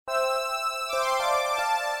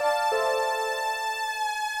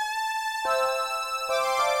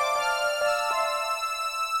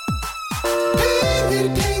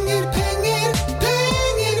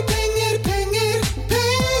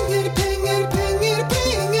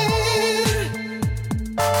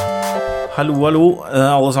Hallo, hallo,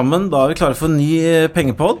 alle sammen. Da vi klare for en ny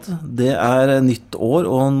pengepodd. Det nytt år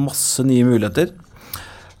og masse nye muligheter.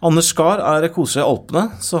 Anders Skar koser seg I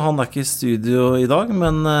Alpene, så han ikke I studio I dag,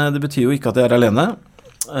 men det betyr jo ikke at jeg alene.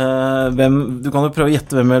 Du kan jo prøve å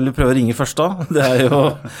gjette hvem jeg vil prøve å ringe først da. Det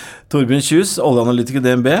jo Torbjørn Kjus, oljeanalytiker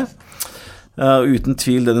DNB. Uten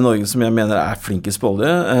tvil den I Norge som jeg mener flinkest på olje.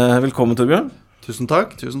 Velkommen, Torbjørn. Tusen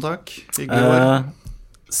takk. Hyggelig år.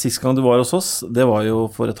 Sist gang du var hos oss, det var jo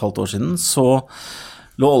for et halvt år siden, så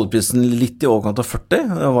lå oljeprisen litt I overkant av 40.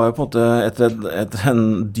 Det var jo på en måte etter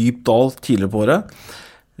en dyp dal tidligere på året.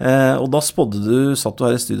 Og da satt du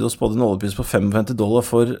her I studio og spådde en oljepris på $55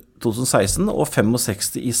 for 2016 og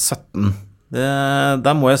 65 I 17.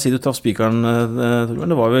 Der må jeg si du traff spikeren,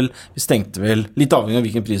 Torbjørn. Det var vel, vi stengte vel, litt avhengig av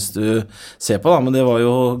hvilken pris du ser på da, men det var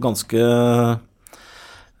jo ganske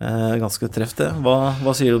treff det.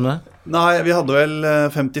 Hva sier du om det? Nei, vi hadde vel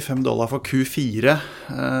 $55 for Q4,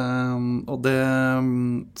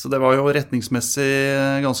 så det var jo retningsmessig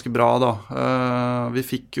ganske bra da. Vi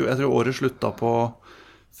fikk jo, jeg tror året sluttet på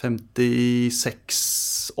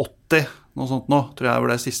 56,80, noe sånt nå, tror jeg var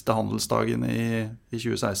det siste handelsdagen I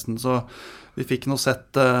 2016, så vi fikk nå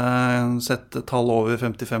sett tall over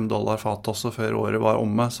 $55 fat også før året var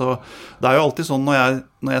omme, så det jo alltid sånn når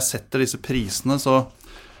jeg setter disse prisene, så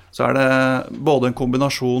det både en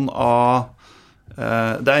kombinasjon av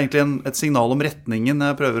det egentlig et signal om retningen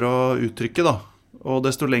jeg prøver å uttrykke da, og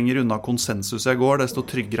desto lenger unna konsensus jeg går, desto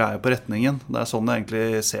tryggere jeg på retningen. Det sånn jeg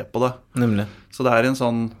egentlig ser på det. Nemlig. Så det en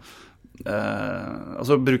sånn,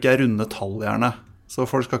 altså bruker jeg runde tall gjerne, så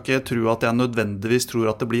folk skal ikke tro at jeg nødvendigvis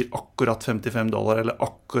tror at det blir akkurat $55 eller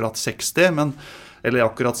akkurat 60, eller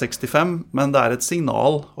akkurat 65, men det et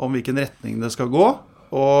signal om hvilken retning det skal gå,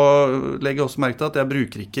 og legger også merke til at jeg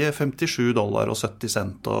bruker ikke $57 og 70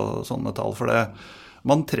 cent og sånne tall, for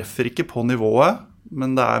man treffer ikke på nivået,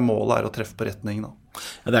 men målet å treffe på retning da.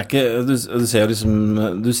 Ja, det ikke, du ser jo liksom,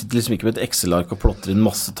 du sitter liksom ikke med et Excel-ark og plotter inn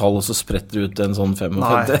masse tall, og så spretter ut en sånn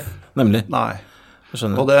 55, nemlig. Nei.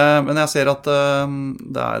 Men jeg ser at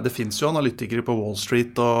det finnes jo analytikere på Wall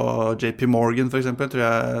Street og JP Morgan for eksempel, tror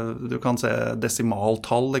jeg du kan se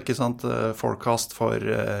desimaltall, ikke sant, forecast for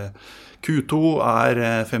Q2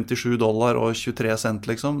 $57 og 23 cent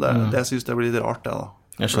liksom, det synes jeg blir litt rart det da.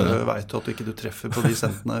 For du vet jo at du ikke treffer på de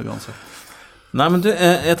centene uansett. Nei, men du,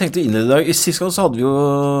 jeg tenkte inn I dag. I sist gang så hadde vi jo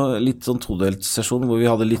litt sånn todelt sesjon, hvor vi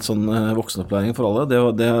hadde litt sånn voksenopplæring for alle. Det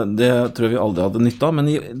tror jeg vi aldri hadde nytt av, men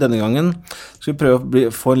I denne gangen skal vi prøve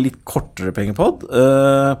å få en litt kortere pengepodd,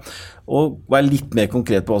 og være litt mer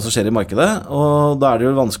konkret på hva som skjer I markedet, og da det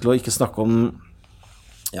jo vanskelig å ikke snakke om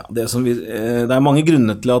det mange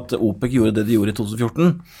grunner til at OPEC gjorde det de gjorde I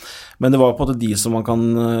 2014, men det var på en måte de som man kan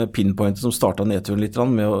pinpointe som startet nedturen litt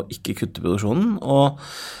med å ikke kutte produksjonen, og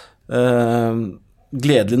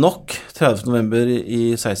gledelig nok 30. november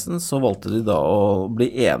I 16 så valgte de da å bli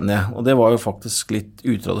enige, og det var jo faktisk litt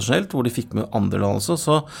utradisjonelt, hvor de fikk med andre land også,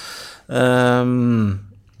 så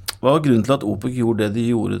hva var grunnen til at OPEC gjorde det de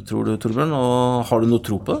gjorde, tror du, Torbjørn, og har du noe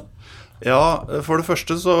tro på det? Ja, for det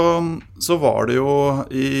første så var det jo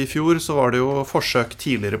I fjor så var det jo forsøk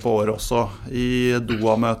tidligere på året også I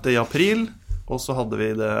Doha-møtet I april og så hadde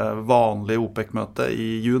vi det vanlige OPEC-møtet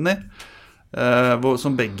I juni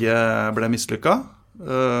som begge ble mislykket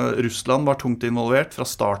Russland var tungt involvert fra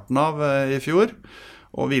starten av I fjor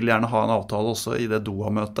og ville gjerne ha en avtale også I det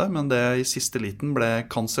Doha-møtet men det I siste liten ble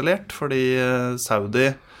kansellert fordi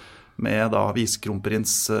Saudi med da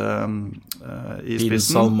visekronprins I spissen. Bin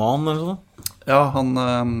Salman eller noe? Ja, han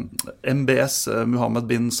MBS, Mohammed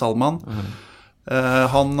bin Salman.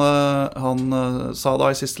 Han sa da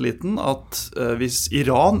I siste liten at hvis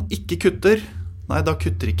Iran ikke kutter, nei, da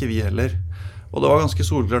kutter ikke vi heller. Og det var ganske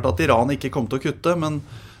solklart at Iran ikke kom til å kutte, men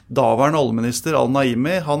daværende oljeminister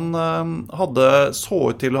Al-Naimi, han så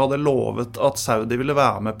ut til å hadde lovet at Saudi ville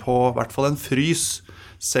være med på I hvert fall en frys,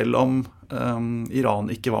 selv om Iran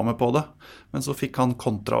ikke var med på det. Men så fikk han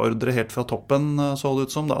kontraordre helt fra toppen, så det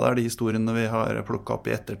ut som. Da. Det de historiene vi har plukket opp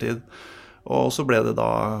I ettertid. Og så ble det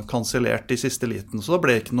da kansellert I siste liten, så da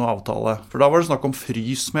ble det ikke noe avtale. For da var det snakk om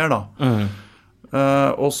frys mer da.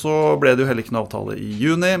 Og så ble det jo heller ikke noe avtale I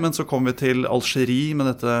juni, men så kom vi til Algerie med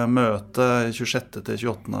dette møtet 26. til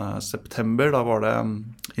 28. september. Da var det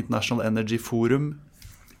International Energy Forum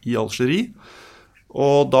I Algerie.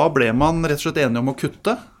 Og da ble man rett og slett enige om å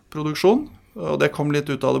kutte produksjon, og det kom litt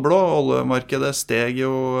ut av det blå. Oljemarkedet steg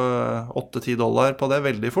jo $8-10 på det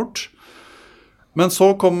veldig fort. Men så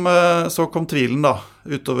kom tvilen da,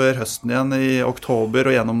 utover høsten igjen I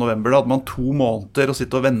oktober og gjennom november. Da hadde man 2 måneder å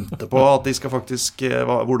sitte og vente på at de skal faktisk,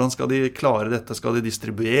 hvordan skal de klare dette? Skal de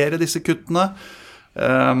distribuere disse kuttene?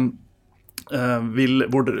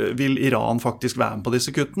 vil Iran faktisk være med på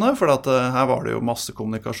disse kuttene? For her var det jo masse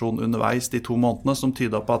kommunikasjon underveis de 2 månedene som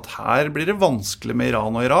tydet på at her blir det vanskelig med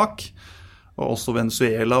Iran og Irak. Og også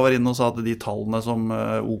Venezuela var inne og sa at de tallene som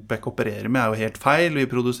OPEC opererer med er jo helt feil.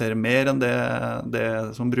 Vi produserer mer enn det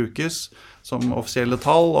som brukes som offisielle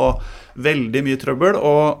tall, og veldig mye trøbbel.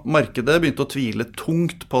 Og markedet begynte å tvile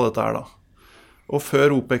tungt på dette her da. Og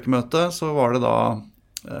før OPEC-møtet så var det da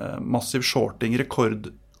massiv shorting,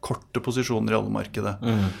 rekordkorte posisjoner i alle markedet.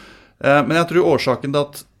 Men jeg tror årsaken til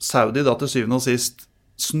at Saudi da til syvende og sist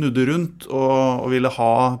snudde rundt og ville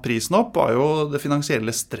ha prisen opp, var jo det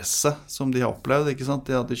finansielle stresset som de har opplevd, ikke sant?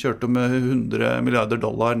 De kjørte med $100 milliarder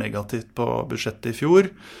negativt på budsjettet i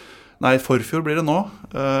fjor. Nei, forfjor blir det nå.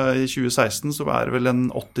 I 2016 så er det vel en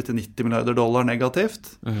 $80–90 milliarder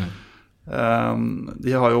negativt.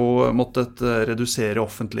 De har jo måttet redusere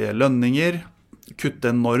offentlige lønninger,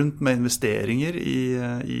 kutte enormt med investeringer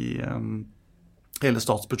i hele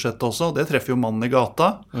statsbudsjettet også. Det treffer jo mannen i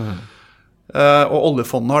gata. Og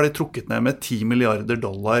oljefondet har de trukket ned med $10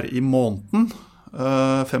 milliarder i måneden.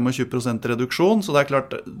 25% reduksjon. Så det er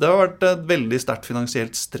klart, det har vært et veldig sterkt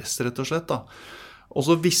finansielt stress, rett og slett da. Og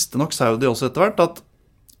så visste nok Saudi også etter hvert at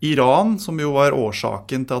Iran, som jo var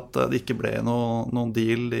årsaken til at det ikke ble noen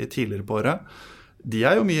deal tidligere på året, de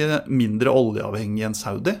er jo mye mindre oljeavhengige enn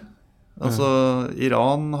Saudi. Altså,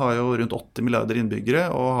 Iran har jo rundt 80 milliarder innbyggere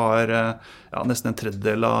og har nesten en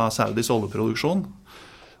tredjedel av Saudis oljeproduksjon.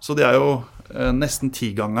 Så de er jo nesten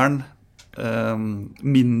 10-gangeren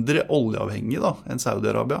mindre oljeavhengige da, enn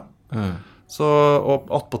Saudi-Arabia. Så, og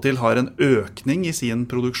attpåtil har en økning i sin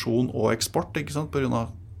produksjon og eksport, ikke sant, på grunn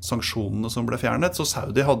av sanksjonene som ble fjernet. Så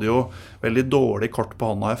Saudi hadde jo veldig dårlig kort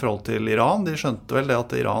på hånda i forhold til Iran. De skjønte vel det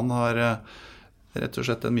at Iran har rett og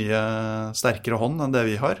slett en mye sterkere hånd enn det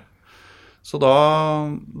vi har. Så da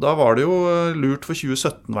var det jo lurt for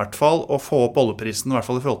 2017 i hvert fall å få opp oljeprisen, i hvert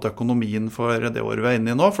fall i forhold til økonomien for det året vi er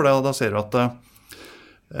inne i nå, for da ser du at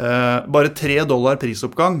bare $3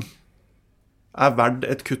 prisoppgang er verdt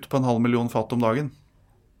et kutt på 500 000 fat om dagen.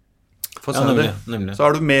 For nemlig. Så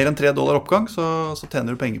har du mer enn $3 oppgang, så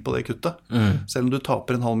tjener du penger på det kuttet. Selv om du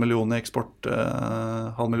taper 500 000 i eksport,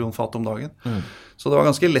 500 000 fat om dagen. Så det var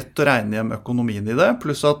ganske lett å regne hjem økonomien i det,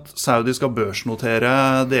 pluss at Saudi skal børsnotere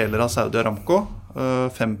deler av Saudi Aramco.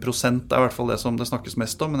 5% er i hvert fall det som det snakkes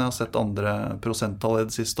mest om, men jeg har sett andre prosenttall i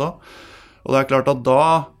det siste også. Og det er klart at da,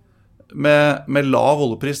 med lav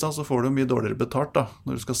oljepris da, så får du mye dårligere betalt da,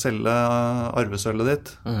 når du skal selge arvesølvet ditt.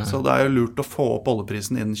 Så det er jo lurt å få opp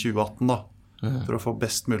oljeprisen innen 2018 da, for å få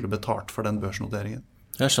best mulig betalt for den børsnoteringen.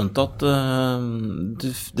 Jeg har skjønt at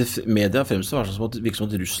media fremstår som at virker som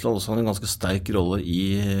at Russland også har en ganske sterk rolle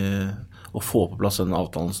i å få på plass den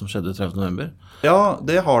avtalen som skjedde 30. november. Ja,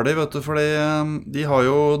 det har de, vet du, fordi de har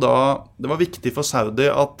jo da, det var viktig for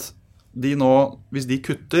Saudi at de nå, hvis de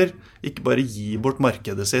kutter, ikke bare gir bort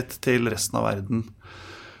markedet sitt til resten av verden.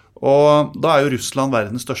 Og da er jo Russland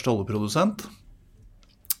verdens største oljeprodusent.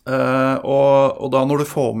 Og da når du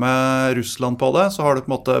får med Russland på det, så har du på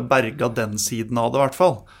en måte berget den siden av det i hvert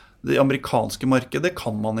fall. Det amerikanske markedet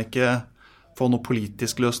kan man ikke få noe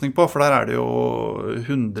politisk løsning på, for der er det jo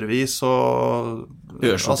hundrevis av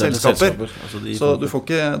selskaper. Så du får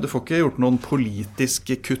ikke gjort noen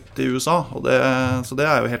politiske kutt i USA, så det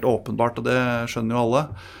er jo helt åpenbart, og det skjønner jo alle.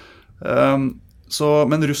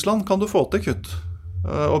 Men Russland kan du få til kutt.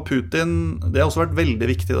 Og Putin, det har også vært veldig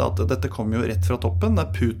viktig da, at dette kommer jo rett fra toppen, der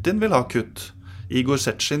Putin vil ha kutt. Igor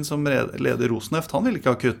Sechin som leder Rosneft, han vil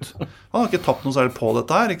ikke ha kutt. Han har ikke tapt noe særlig på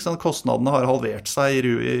dette her, ikke sant? Kostnadene har halvert seg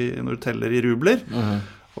når du teller i rubler.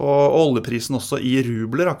 Og oljeprisen også i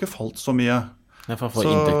rubler har ikke falt så mye. Jeg får få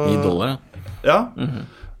inntekten i dollar. Ja,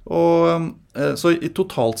 og så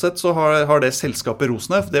totalt sett så har det selskapet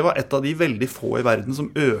Rosneft, det var et av de veldig få i verden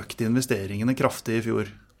som økte investeringene kraftig i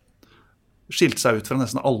fjor. Skilte seg ut fra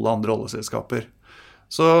nesten alle andre oljeselskaper.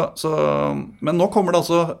 Men nå kommer det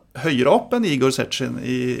altså høyere opp enn Igor Sechin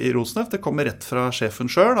i Rosneft. Det kommer rett fra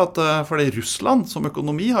sjefen selv, fordi Russland som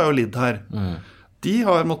økonomi har jo lidd her. De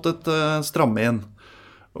har måttet stramme inn.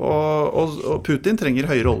 Og Putin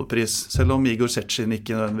trenger høyere oljepris, selv om Igor Sechin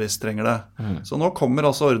ikke nødvendigvis trenger det. Så nå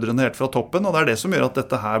kommer altså ordrene helt fra toppen, og det er det som gjør at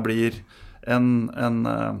dette her blir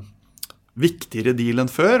en viktigere deal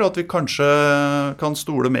enn før, og at vi kanskje kan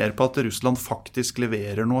stole mer på at Russland faktisk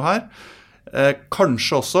leverer noe her.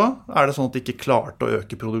 Kanskje også er det sånn at de ikke klarte å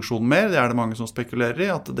øke produksjonen mer. Det er det mange som spekulerer i,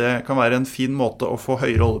 at det kan være en fin måte å få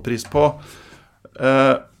høyere oljepris på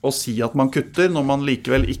og si at man kutter når man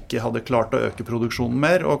likevel ikke hadde klart å øke produksjonen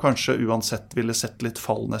mer, og kanskje uansett ville sett litt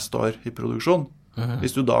fall neste år i produksjon.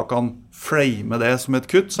 Hvis du da kan frame det som et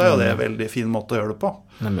kutt, så er jo det en veldig fin måte å gjøre det på.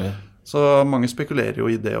 Så mange spekulerer jo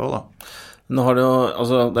i det også da. Nå har det jo,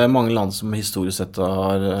 altså det mange land som historisk sett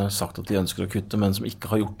har sagt at de ønsker å kutte, men som ikke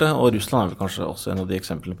har gjort det, og Russland vel kanskje også en av de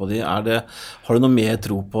eksemplene på de. Har du noe mer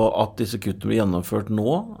tro på at disse kuttene blir gjennomført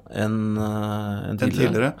nå enn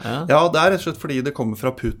tidligere? Ja, det rett og slett fordi det kommer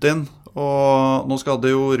fra Putin, og nå skal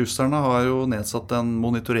det jo, russerne har jo nedsatt en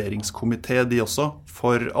monitoreringskomité, de også,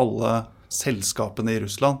 for alle selskapene i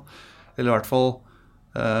Russland, eller i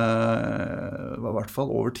hvert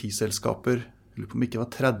fall over 10 selskaper. Jeg lurer på om det ikke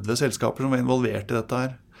var 30 selskaper som var involvert i dette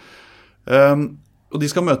her. Og de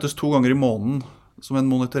skal møtes 2 ganger i måneden som en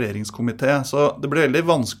monitoreringskomité. Så det ble veldig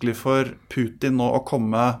vanskelig for Putin nå å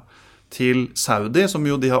komme til Saudi, som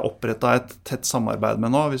jo de har opprettet et tett samarbeid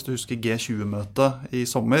med nå. Hvis du husker G20-møtet i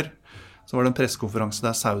sommer, så var det en pressekonferanse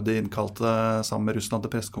der Saudi innkalte sammen med Russland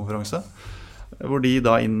til pressekonferanse, hvor de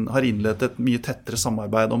da har innledet et mye tettere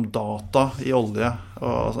samarbeid om data i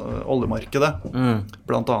oljemarkedet,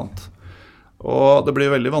 blant annet. Og det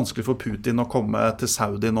blir veldig vanskelig for Putin å komme til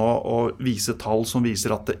Saudi nå og vise tall som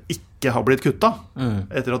viser at det ikke har blitt kuttet,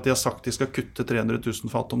 etter at de har sagt de skal kutte 300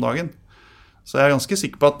 000 fat om dagen. Så jeg ganske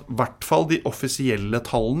sikker på at i hvert fall de offisielle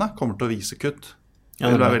tallene kommer til å vise kutt.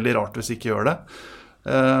 Det vil være veldig rart hvis de ikke gjør det.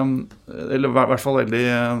 Eller i hvert fall veldig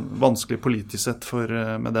vanskelig politisk sett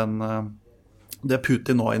med det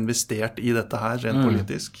Putin nå har investert i dette her, rent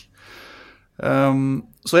politisk.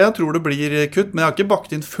 Så jeg tror det blir kutt, men jeg har ikke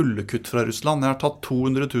bakt inn fulle kutt fra Russland. Jeg har tatt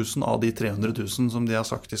 200 000 av de 300 000 som de har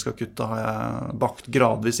sagt de skal kutte, har jeg bakt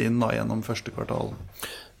gradvis inn da, gjennom første kvartal.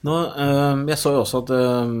 Nå, jeg så jo også at,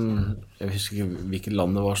 jeg husker ikke hvilket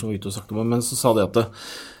land det var som var ute og sagt det, men så sa de at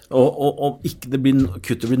om ikke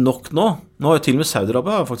kuttet blir nok nå har jo til og med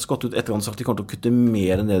Saudi-Arabia faktisk gått ut etter at de kommer til å kutte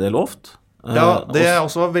mer enn det de har lovt. Ja, det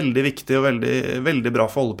også var veldig viktig og veldig, veldig bra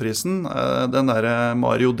for oljeprisen. Den der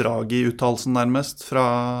Mario Draghi-uttalelsen nærmest fra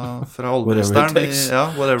oljeministeren.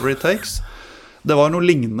 Whatever it takes. Det var noe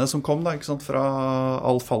lignende som kom da, ikke sant, fra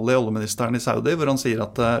Al-Falli, oljeministeren i Saudi, hvor han sier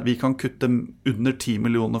at vi kan kutte under 10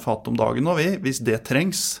 millioner fat om dagen nå, hvis det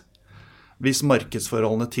trengs. Hvis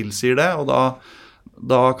markedsforholdene tilsier det, og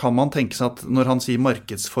da kan man tenke seg at når han sier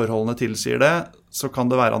markedsforholdene tilsier det, så kan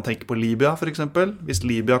det være han tenker på Libya for eksempel. Hvis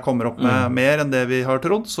Libya kommer opp med mer enn det vi har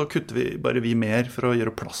trodd, så kutter vi mer for å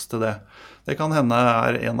gjøre plass til det. Det kan hende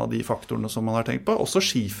en av de faktorene som man har tenkt på. Også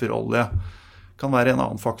skiferolje kan være en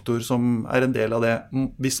annen faktor som en del av det,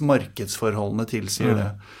 hvis markedsforholdene tilsier det.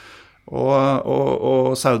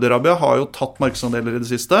 Og Saudi-Arabia har jo tatt markedsandeler i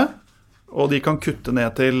det siste, og de kan kutte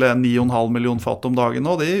ned til 9,5 millioner fat om dagen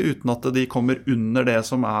nå, uten at de kommer under det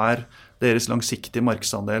som deres langsiktige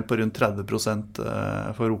markedsandel på rundt 30%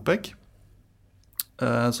 for OPEC.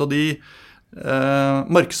 Så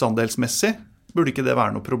markedsandelsmessig burde ikke det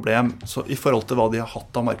være noe problem i forhold til hva de har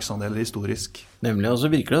hatt av markedsandeler historisk. Nemlig, og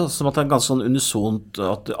så virker det som at det ganske sånn unisont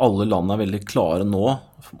at alle land veldig klare nå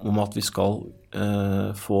om at vi skal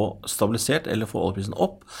få stabilisert eller få oljeprisen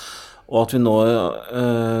opp, og at vi nå,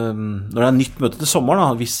 når det nytt møte til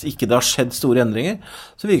sommeren, hvis ikke det har skjedd store endringer,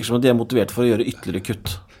 så virker det som at de motivert for å gjøre ytterligere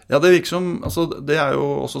kutt. Ja, det virker som, altså det jo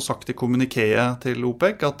også sagt i kommunikéet til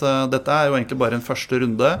OPEC, at dette jo egentlig bare en første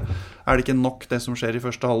runde. Det ikke nok det som skjer i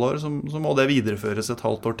første halvår, så må det videreføres et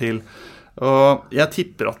halvt år til. Og jeg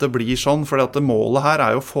tipper at det blir sånn, for målet her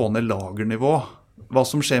jo å få ned lagernivå. Hva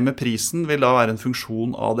som skjer med prisen vil da være en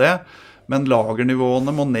funksjon av det, men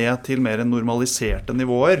lagernivåene må ned til mer normaliserte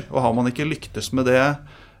nivåer, og har man ikke lyktes med det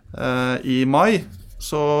i mai,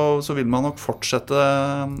 så vil man nok fortsette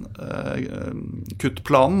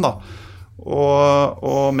kuttplanen da.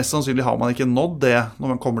 Og mest sannsynlig har man ikke nådd det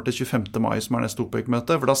når man kommer til 25. mai som neste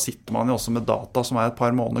OPEC-møte, for da sitter man jo også med data som et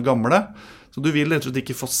par måneder gamle, så du vil rett og slett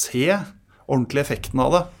ikke få se ordentlig effekten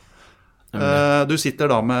av det. Du sitter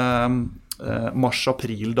da med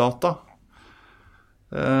mars-april-data.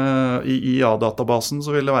 I IA-databasen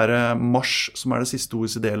så vil det være mars som det siste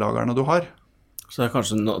OECD-lagerne du har. Så det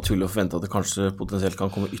kanskje naturlig å forvente at det kanskje potensielt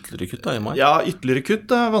kan komme ytterligere kutt da, i mai? Ja, ytterligere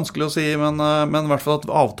kutt vanskelig å si, men i hvert fall at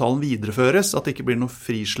avtalen videreføres, at det ikke blir noe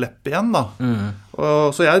frislepp igjen da.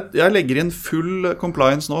 Så jeg legger inn full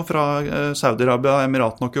compliance nå fra Saudi-Arabia,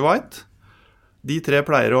 Emiraten og Kuwait. De 3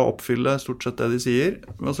 pleier å oppfylle stort sett det de sier,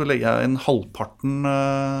 men så legger jeg inn halvparten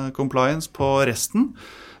compliance på resten.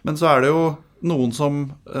 Men så det jo noen som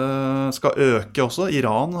skal øke også.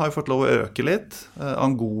 Iran har jo fått lov å øke litt.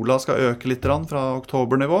 Angola skal øke litt fra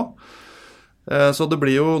oktobernivå. Så det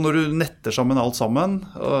blir jo, når du netter sammen alt sammen,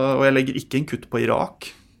 og jeg legger ikke en kutt på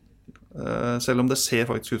Irak, selv om det ser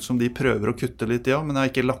faktisk ut som de prøver å kutte litt, ja, men jeg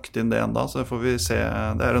har ikke lagt inn det enda, så får vi se.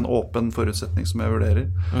 Det en åpen forutsetning som jeg vurderer.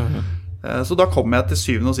 Så da kommer jeg til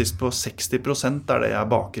syvende og sist på 60%, det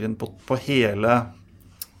jeg baker inn på hele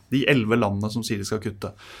de 11 landene som sier de skal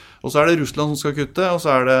kutte. Og så er det Russland som skal kutte, og så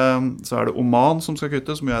er det Oman som skal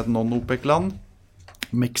kutte, som jo er et non-OPEC-land.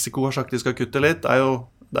 Mexico har sagt de skal kutte litt. Det er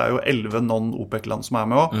jo 11 non-OPEC-land som er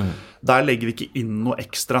med også. Der legger vi ikke inn noe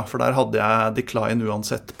ekstra, for der hadde jeg decline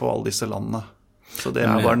uansett på alle disse landene. Så det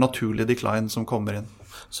er bare naturlig decline som kommer inn.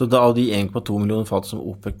 Så da av de 1,2 millioner fat som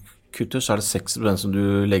OPEC kutter, så er det 6% som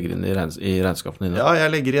du legger inn i regnskapene dine? Ja,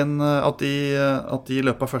 jeg legger inn at de i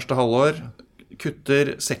løpet av første halvår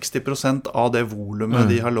kutter 60% av det volumet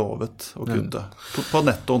de har lovet å kutte på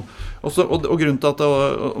nettoen. Og grunnen til at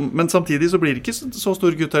men samtidig så blir det ikke så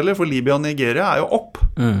stor kutt heller, for Libya og Nigeria er jo opp.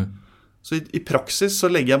 Så i praksis så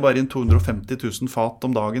legger jeg bare inn 250 000 fat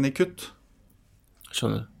om dagen i kutt.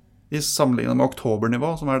 Skjønner. I sammenlignet med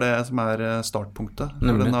oktobernivå, som er det som er startpunktet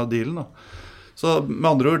for denne dealen da. Så med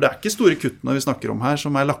andre ord, det er ikke store kuttene vi snakker om her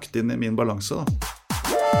som er lagt inn i min balanse da.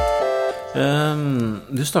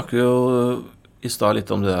 Du snakker jo i stad litt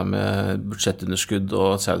om det der med budsjettunderskudd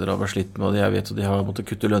og at Saudi-Arabia har slitt med, og jeg vet at de har måttet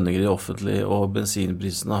kutte lønninger i offentlig, og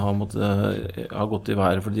bensinprisene har gått i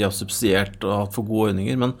været fordi de har subsidiert og hatt for gode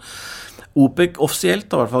ordninger, men OPEC offisielt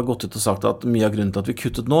har i hvert fall gått ut og sagt at mye av grunnen til at vi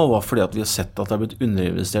kuttet nå var fordi at vi har sett at det har blitt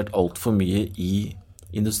underinvestert alt for mye i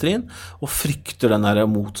industrien, og frykter den der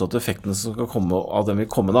motsatte effekten som skal komme av den vil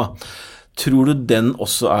komme da. Tror du den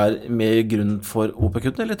også er med grunn for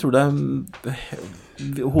OPEC-kuttene, eller tror du det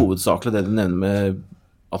er hovedsakelig det du nevner med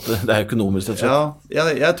at det er økonomisk? Ja,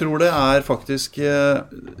 jeg tror det er faktisk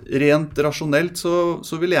rent rasjonelt,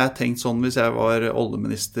 så ville jeg tenkt sånn hvis jeg var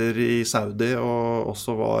oljeminister i Saudi og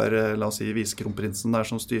også var, la oss si, visekronprinsen der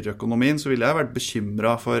som styrer økonomien, så ville jeg vært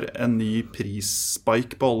bekymret for en ny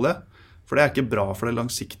prisspike på olje, for det er ikke bra for det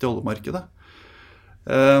langsiktige oljemarkedet.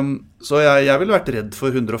 Så jeg ville vært redd for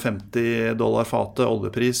 $150 fatet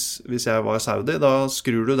oljepris hvis jeg var Saudi. Da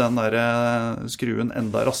skrur du den der skruen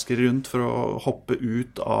enda raskere rundt for å hoppe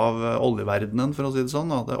ut av oljeverdenen, for å si det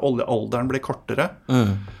sånn. Oljealderen blir kortere.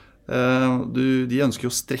 De ønsker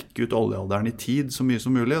jo å strekke ut oljealderen i tid så mye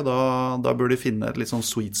som mulig, og da bør de finne et litt sånn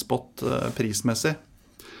sweet spot prismessig.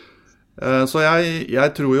 Så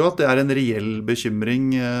jeg tror jo at det er en reell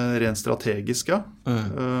bekymring rent strategisk, ja.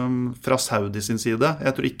 Fra Saudi sin side.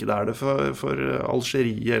 Jeg tror ikke det er det for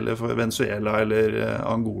Algerie eller for Venezuela eller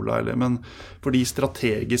Angola, men for de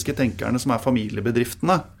strategiske tenkerne som er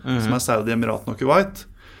familiebedriftene, som er Saudi, Emiratene og Kuwait,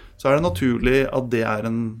 så er det naturlig at det er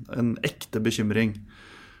en ekte bekymring.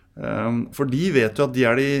 For de vet jo at de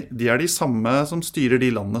er de samme som styrer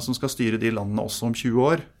de landene som skal styre de landene også om 20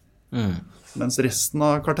 år. Mens resten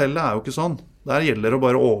av kartellet er jo ikke sånn. Der gjelder det å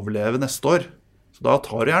bare overleve neste år. Så da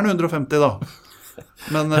tar du gjerne 150 da.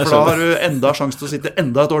 Men for da har du enda sjanse til å sitte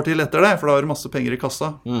enda et år til etter det, for da har du masse penger i kassa.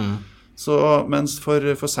 Så, mens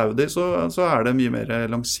for Saudi så er det mye mer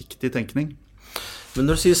langsiktig tenkning.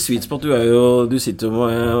 Men når du sier sweet spot, du sitter jo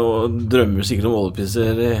og drømmer sikkert om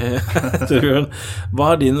oljepriser.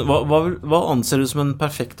 Hva anser du som en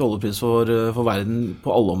perfekt oljepris for verden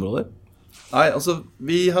på alle områder? Nei, altså,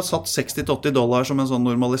 vi har satt $60-80 som en sånn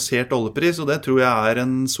normalisert oljepris, og det tror jeg er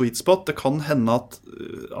en sweet spot. Det kan hende at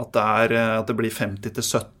det blir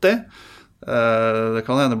 50-70. Det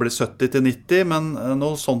kan hende det blir 70-90, men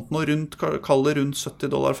noe sånt kaller rundt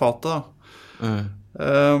 $70 fatet.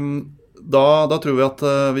 Da tror vi at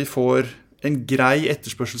vi får en grei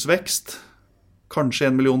etterspørselsvekst,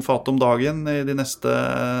 kanskje 1 million fat om dagen i de neste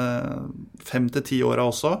 5-10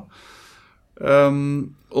 årene også.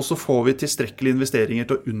 Og så får vi tilstrekkelige investeringer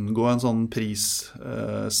til å unngå en sånn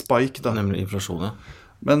prisspike da. Nemlig inflasjon, ja.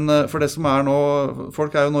 Men for det som er nå,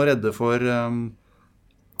 folk er jo nå redde for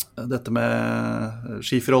dette med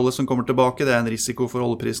skiferolje som kommer tilbake. Det er en risiko for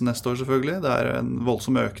oljeprisen neste år selvfølgelig. Det er en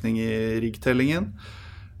voldsom økning i riggtellingen.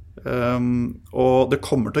 Og det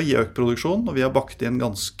kommer til å gi økt produksjon, og vi har bakt inn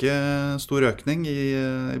ganske stor økning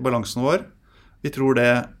i balansen vår. Vi tror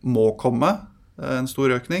det må komme en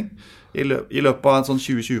stor økning i løpet av en sånn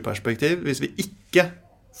 2020-perspektiv. Hvis vi ikke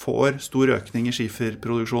får stor økning i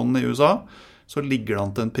skiferproduksjonen i USA, så ligger det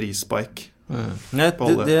an til en prisspike. Det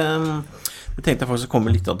tenkte jeg faktisk å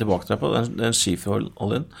komme litt tilbake til på, den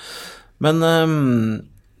skiferoljen. Men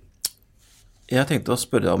jeg tenkte å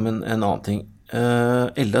spørre deg om en annen ting.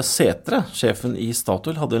 Eldar Sætre, sjefen i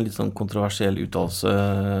Statoil, hadde en litt sånn kontroversiell uttalelse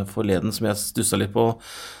forleden som jeg stusset litt på.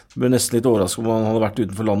 Jeg ble nesten litt overrasket om han hadde vært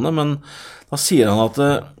utenfor landet, men da sier han at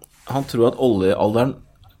han tror at oljealderen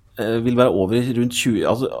vil være over rundt 20,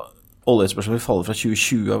 altså oljeetterspørselen vil falle fra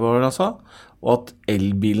 2020, hva var det han sa, og at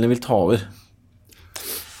elbilene vil ta over.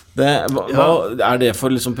 Er det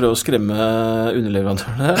for liksom prøve å skremme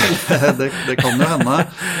underleverandørene? det kan jo hende.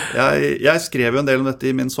 Jeg skrev jo en del om dette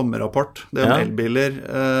i min sommerrapport, det om elbiler,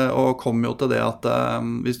 og kom jo til det at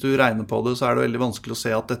hvis du regner på det, så er det veldig vanskelig å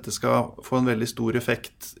se at dette skal få en veldig stor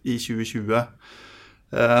effekt i 2020.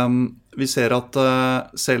 Vi ser at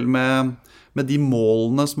selv med de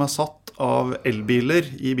målene som er satt av elbiler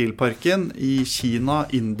i bilparken i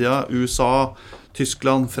Kina, India, USA,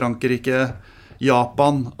 Tyskland, Frankrike,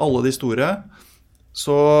 Japan, alle de store,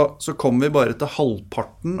 så kommer vi bare til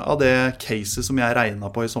halvparten av det caset som jeg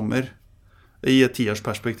regnet på i sommer, i et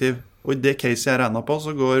 10-årsperspektiv. Og i det caset jeg regnet på,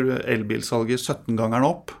 så går elbilsalget 17-gangeren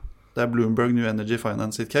opp. Det er Bloomberg New Energy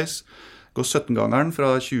Finance sitt case. Går 17-gangeren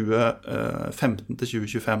fra 2015 til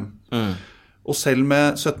 2025. Og selv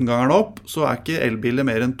med 17-gangeren opp, så er ikke elbiler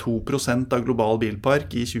mer enn 2% av global bilpark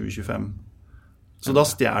i 2025. Så da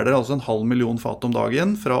stjeler altså 500 000 fat om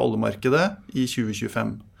dagen fra oljemarkedet i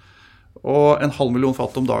 2025. Og 500 000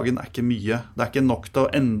 fat om dagen er ikke mye. Det er ikke nok til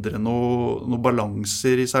å endre noen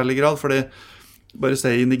balanser i særlig grad, fordi bare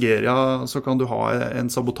se i Nigeria så kan du ha en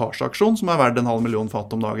sabotasjeaksjon som er verdt 500 000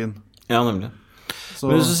 fat om dagen. Ja, nemlig.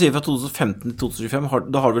 Men hvis du sier fra 2015 til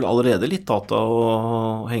 2025, da har du vel allerede litt data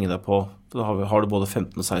å henge deg på? Da har du både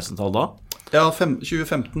 15- og 16-tall da? Ja,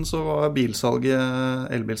 2015 så var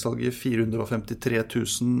elbilsalget 453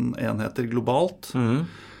 000 enheter globalt.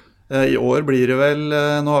 I år blir det vel,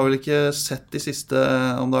 nå har vi vel ikke sett de siste,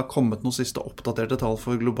 om det har kommet noen siste oppdaterte tall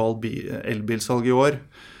for global elbilsalg i år.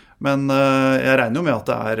 Men jeg regner jo med at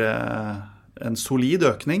det er en solid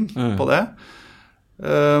økning på det.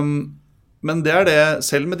 Men det er det,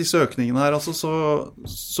 selv med disse økningene her, altså,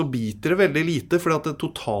 så biter det veldig lite, fordi at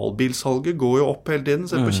totalbilsalget går jo opp hele tiden.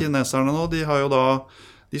 Se på kineserne nå, de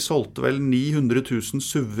solgte vel 900 000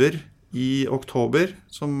 SUV-er i oktober,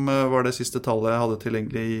 som var det siste tallet jeg hadde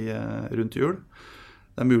tilgjengelig rundt jul.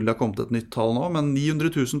 Det er mulig det har kommet et nytt tall nå, men 900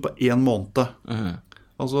 000 på en måned.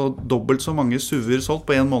 Altså dobbelt så mange SUV-er solgt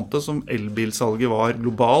på en måned som elbilsalget var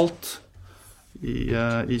globalt i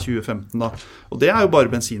 2015 da. Og det er jo bare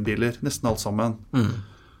bensinbiler, nesten alt sammen.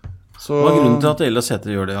 Så, hva er grunnen til at Eilert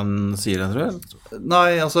Sæther gjør det han sier, tror jeg?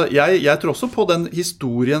 Nei, altså, jeg tror også på den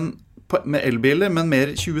historien med elbiler, men mer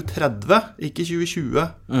 2030, ikke 2020.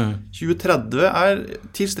 2030 er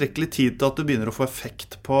tilstrekkelig tid til at du begynner å få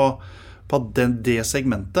effekt på det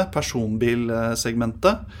segmentet,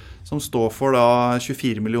 personbilsegmentet, som står for da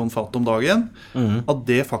 24 millioner fat om dagen, at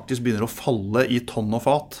det faktisk begynner å falle i tonn og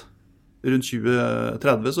fat. Rundt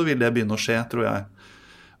 2030 så vil det begynne å skje, tror jeg.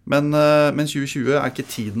 Men 2020 er ikke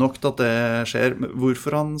tid nok til at det skjer.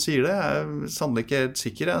 Hvorfor han sier det, er jeg sannelig ikke helt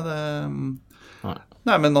sikker.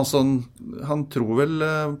 Nei, men altså, han tror vel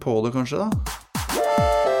på det kanskje da.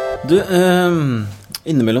 Du,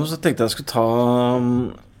 innimellom så tenkte jeg skulle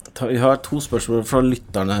vi har 2 spørsmål fra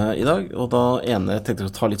lytterne i dag, og da ene tenkte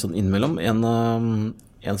jeg å ta litt sånn innimellom. En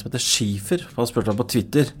som heter Schiefer, han spurte deg på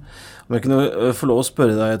Twitter om jeg kunne få lov å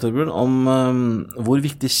spørre deg, Torbjørn, om hvor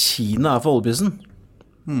viktig Kina er for oljeprisen.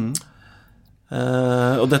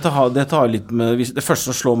 Og dette har litt med, det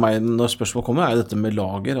første som slår meg når spørsmål kommer, er dette med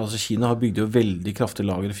lager. Altså Kina har bygd jo veldig kraftig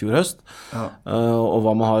lager i fjor høst, og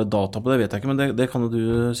hva man har data på det vet jeg ikke, men det kan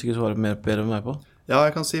du sikkert svare bedre enn meg på. Ja,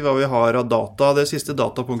 jeg kan si hva vi har av data. Det siste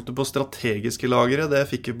datapunktet på strategiske lagere, det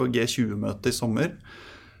fikk vi på G20-møtet i sommer.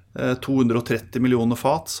 230 millioner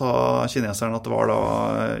fat, sa kineserne at det var da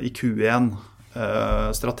i Q1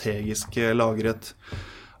 strategisk lagret.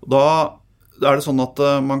 Da er det sånn at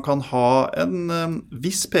man kan ha en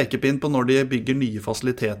viss pekepinn på når de bygger nye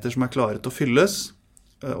fasiliteter som er klare til å fylles,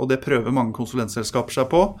 og det prøver mange konsulentselskaper seg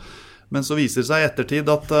på, men så viser det seg i ettertid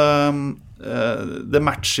at det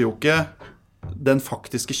matcher jo ikke den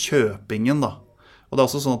faktiske kjøpingen da. Og det er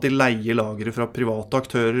også sånn at de leier lagre fra private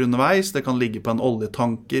aktører underveis. Det kan ligge på en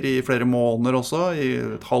oljetanker i flere måneder også, i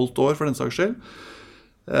et halvt år for den saks skyld.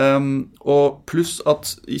 Og pluss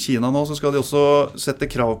at i Kina nå så skal de også sette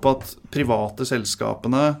krav på at private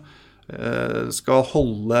selskapene skal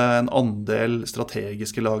holde en andel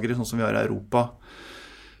strategiske lagre, sånn som vi har i Europa.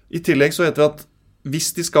 I tillegg så heter det at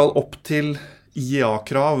hvis de skal opp til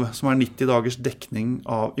IEA-krav, som er 90 dagers dekning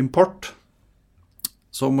av import,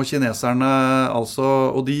 så må kineserne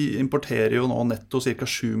altså, og de importerer jo nå netto ca.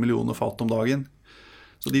 7 millioner fat om dagen.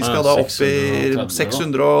 Så de skal da opp i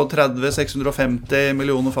 630-650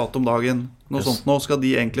 millioner fat om dagen. Noe sånt nå skal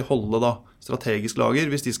de egentlig holde da, strategisk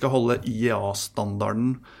lager, hvis de skal holde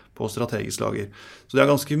IEA-standarden på strategisk lager. Så det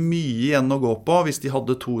er ganske mye igjen å gå på. Hvis de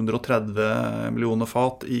hadde 230 millioner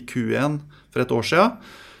fat i Q1 for et år siden,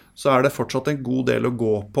 så er det fortsatt en god del å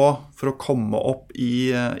gå på for å komme opp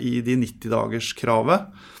i de 90-dagers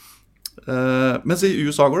kravet. Mens i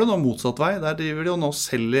USA går det nå motsatt vei. Der driver de og nå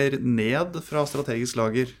selger ned fra strategisk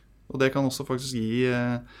lager. Og det kan også faktisk gi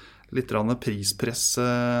litt prispress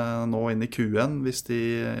nå inn i Q1 hvis de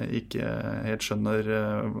ikke helt skjønner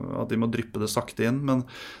at de må dryppe det sakte inn, men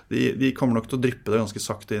de kommer nok til å dryppe det ganske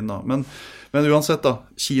sakte inn da. Men uansett da,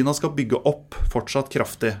 Kina skal bygge opp fortsatt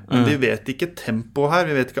kraftig, men vi vet ikke tempo her,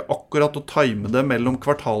 vi vet ikke akkurat å time det mellom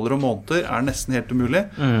kvartaler og måneder nesten helt umulig.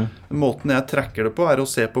 Måten jeg trekker det på å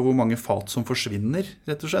se på hvor mange fat som forsvinner,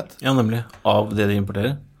 rett og slett. Ja, nemlig, av det de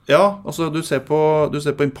importerer. Ja, altså du ser på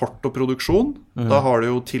import og produksjon, da har du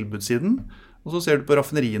jo tilbudssiden, og så ser du på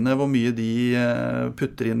raffineriene, hvor mye de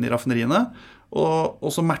putter inn i raffineriene, og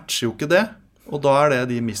så matcher jo ikke det, og da det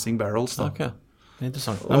de missing barrels da. Ok,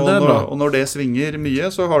 interessant. Og når det svinger mye,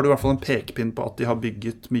 så har du i hvert fall en pekepinn på at de har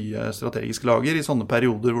bygget mye strategisk lager i sånne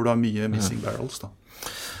perioder hvor du har mye missing barrels da.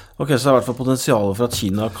 Ok, så det i hvert fall potensialet for at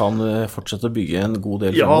Kina kan fortsette å bygge en god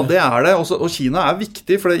del fremover. Ja, det det. Og Kina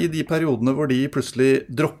viktig, for i de periodene hvor de plutselig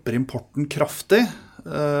dropper importen kraftig,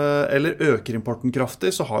 eller øker importen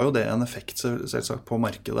kraftig, så har jo det en effekt selvsagt på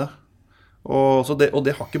markedet. Og det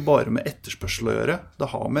har ikke bare med etterspørsel å gjøre.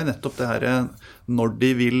 Det har med nettopp det her når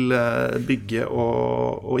de vil bygge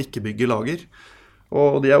og ikke bygge lager.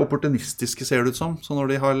 Og de opportunistiske, ser det ut som. Så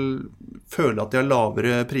når de føler at de har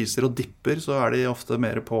lavere priser og dipper, så de ofte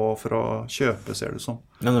mer på for å kjøpe, ser det ut som.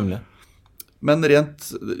 Ja, nemlig. Men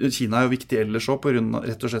Kina jo viktig ellers også,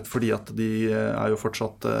 rett og slett fordi at de jo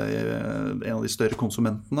fortsatt en av de større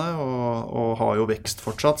konsumentene, og har jo vekst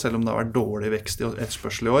fortsatt, selv om det har vært dårlig vekst i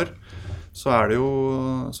etterspørsel i år. Så det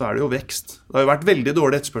jo vekst. Det har jo vært veldig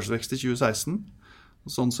dårlig etterspørselvekst i 2016.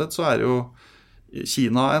 Og sånn sett så det jo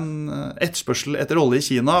Kina, etterspørsel etter olje i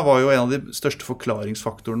Kina var jo en av de største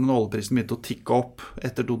forklaringsfaktorene når oljeprisen begynte å tikke opp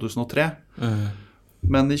etter 2003.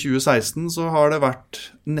 Men i 2016 så har det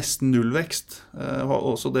vært nesten nullvekst.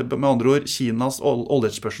 Også det, med andre ord, Kinas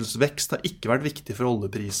oljeetterspørselsvekst har ikke vært viktig for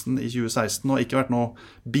oljeprisen i 2016, og ikke vært noe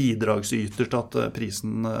bidragsyter til at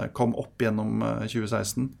prisen kom opp gjennom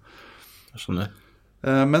 2016. Jeg skjønner.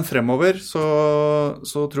 Men fremover så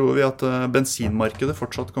tror vi at bensinmarkedet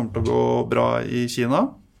fortsatt kommer til å gå bra i Kina.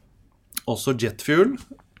 Også jetfuel,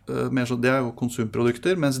 det jo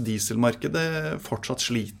konsumprodukter, mens dieselmarkedet fortsatt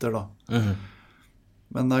sliter da.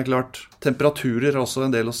 Men det klart, temperaturer har også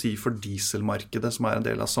en del å si for dieselmarkedet, som en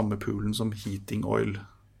del av samme poolen som heating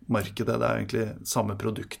oil-markedet. Det egentlig samme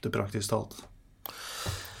produkter praktisk talt.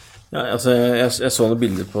 Ja, altså jeg så noen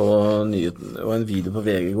bilder på nyheten, og en video på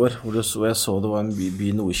VG i går, hvor jeg så det var en by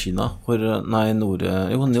i Nord-Kina,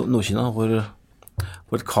 Nord-Kina, hvor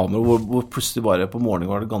et kamera, hvor plutselig bare på morgenen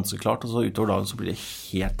var det ganske klart, og så utover dagen så blir det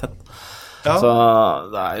helt tett. Ja. Så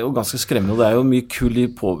det jo ganske skremmende, og det jo mye kull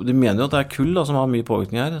de mener jo at det kull da, som har mye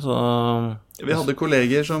påvirkning her, så... Vi hadde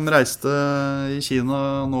kolleger som reiste i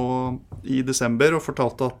Kina nå i desember og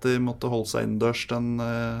fortalte at de måtte holde seg innendørs den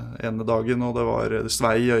ene dagen, og det var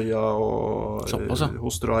svei i øya og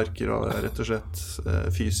hoster og arker og rett og slett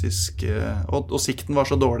fysisk, og sikten var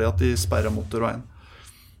så dårlig at de sperret motorveien.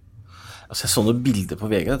 Altså jeg så noen bilder på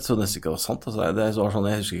VG, så nesten ikke var sant. Altså, det var sånn,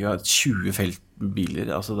 jeg husker ikke, 20 feltbiler,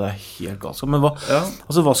 altså det helt galskap. Men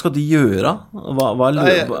hva skal de gjøre?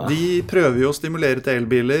 De prøver jo å stimulere til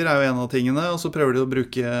elbiler, jo en av tingene, og så prøver de å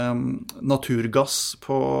bruke naturgass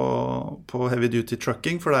på heavy duty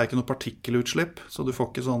trucking, for det ikke noe partikkelutslipp, så du får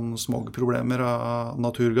ikke sånn smogproblemer av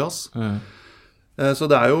naturgass. Så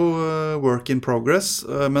det jo work in progress,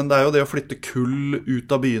 men det jo det å flytte kull ut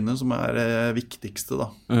av byene som det viktigste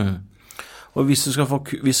da. Og hvis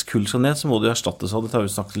kull skal ned, så må det jo erstattes av det, har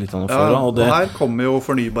vi snakket litt om før. Og her kommer jo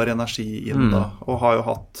fornybar energi inn da, og har jo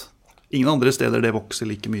hatt ingen andre steder det vokser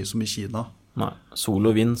like mye som i Kina. Nei, sol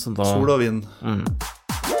og vind. Sol og vind.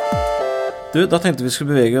 Du, da tenkte vi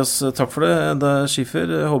skulle bevege oss, takk for det,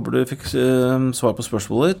 Schiffer, jeg håper du fikk svar på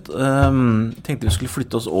spørsmålet ditt. Tenkte vi skulle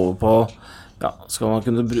flytte oss over på, skal man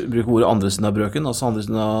kunne bruke ordet andre siden av brøken, altså andre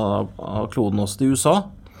siden av kloden også til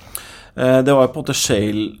USA. Det var jo på en måte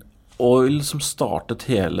shale oil som startet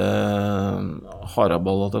hele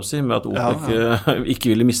haraballet, med at OPEC ikke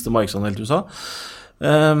ville miste markedsandel til USA.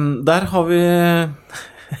 Der har vi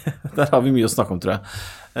mye å snakke om, tror jeg.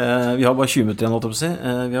 Vi har bare 20 minutter igjen,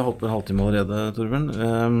 vi har holdt på en halvtime allerede, Torbjørn.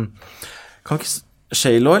 Kan ikke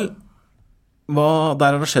shale oil, der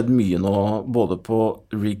har det skjedd mye nå, både på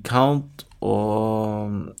rig count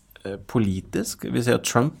og politisk. Vi ser at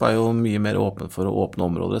Trump jo mye mer åpen for å åpne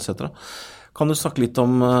områder, etc. Kan du snakke litt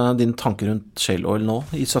om dine tanker rundt shale oil nå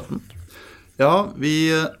i 17? Ja,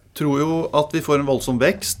 vi tror jo at vi får en voldsom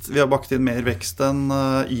vekst. Vi har bakt inn mer vekst enn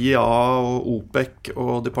IEA og OPEC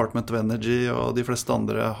og Department of Energy og de fleste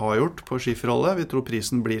andre har gjort på skiferolje. Vi tror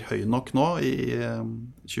prisen blir høy nok nå i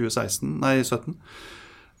 2017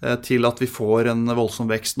 til at vi får en voldsom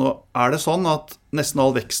vekst. Nå det sånn at nesten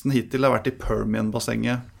all veksten hittil har vært i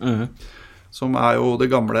Permian-bassenget. Som jo det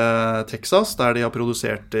gamle Texas, der de har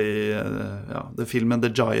produsert det filmen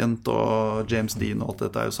The Giant og James Dean og alt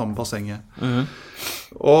dette jo samme bassenget.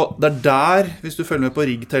 Og det der, hvis du følger med på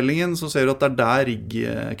riggtellingen, så ser du at det der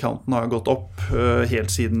riggcounten har gått opp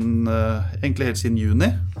egentlig helt siden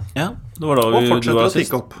juni. Ja, det var da og fortsetter å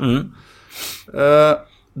tikke opp.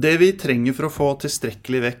 Det vi trenger for å få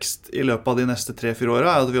tilstrekkelig vekst i løpet av de neste 3-4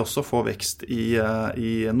 årene at vi også får vekst i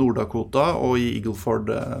Nord-Dakota og i Eagle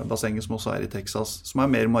Ford-bassenget som også i Texas, som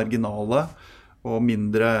mer marginale og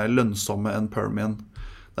mindre lønnsomme enn Permian.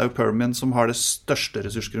 Det jo Permian som har det største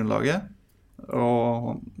ressursgrunnlaget.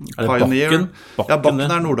 Og Pioneer, Bakken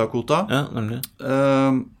Nord-Dakota. Ja, nemlig.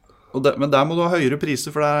 Men der må du ha høyere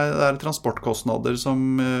priser, for det transportkostnader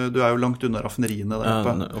som du jo langt unna raffineriene der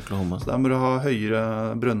oppe. Oklahoma. Så der må du ha høyere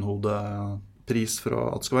brønnhodepris for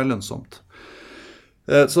at det skal være lønnsomt.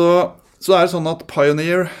 Så det sånn at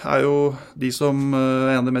Pioneer jo de som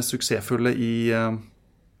en av de mest suksessfulle i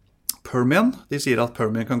Permian. De sier at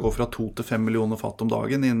Permian kan gå fra 2 til 5 millioner fat om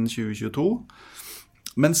dagen innen 2022.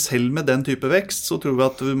 Men selv med den type vekst så tror vi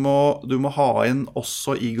at du må ha inn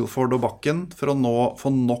også Eagle Ford og Bakken for å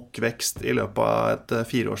få nok vekst i løpet av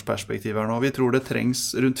et 4-årsperspektiv her nå. Vi tror det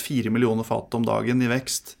trengs rundt 4 millioner fat om dagen i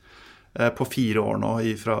vekst på 4 år nå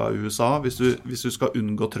fra USA hvis du skal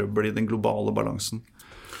unngå trøbbel i den globale balansen.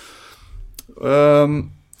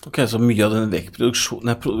 Ok, så mye av den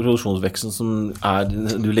produksjonsveksten som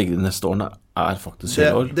du legger de neste årene faktisk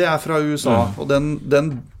år? Det fra USA, og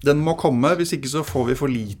den må komme, hvis ikke så får vi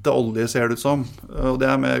for lite olje, ser det ut som. Og det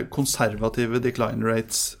med konservative decline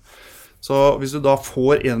rates. Så hvis du da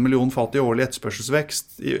får 1 million fat i årlig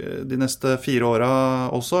etterspørselsvekst de neste 4 årene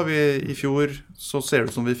også, i fjor så ser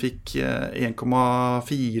det ut som vi fikk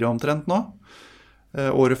 1,4 omtrent nå.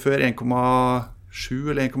 Året før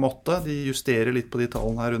 1,7 eller 1,8, de justerer litt på de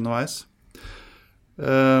tallene her underveis.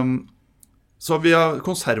 Så vi har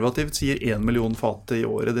konservativt sier 1 million fat i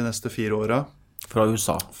året de neste 4 årene. Fra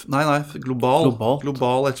USA? Nei, global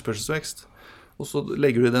etterspørselsvekst. Og så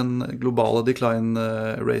legger du den globale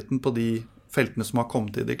decline-raten på de feltene som har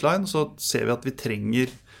kommet i decline, så ser vi at vi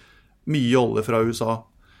trenger mye olje fra USA.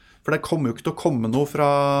 For det kommer jo ikke til å komme noe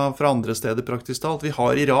fra andre steder praktisk talt. Vi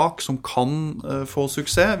har Irak som kan få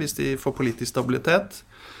suksess hvis de får politisk stabilitet.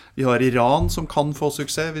 Vi har Iran som kan få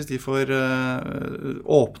suksess hvis de får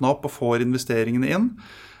åpne opp og får investeringene inn.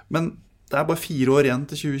 Men det bare 4 år igjen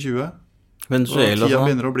til 2020. Venezuela, og tida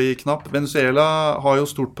begynner å bli knapp. Venezuela har jo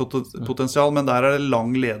stort potensial, men der det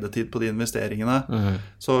lang ledetid på de investeringene.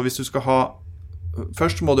 Så hvis du skal ha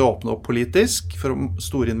først må det åpne opp politisk for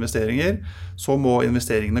store investeringer, så må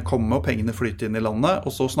investeringene komme og pengene flyte inn i landet,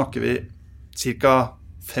 og så snakker vi cirka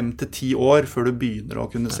 5 til 10 år før du begynner å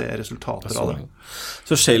kunne se resultater av det.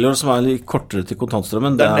 Så shale oil som litt kortere til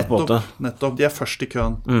kontantstrømmen, det på en måte... Nettopp, de først i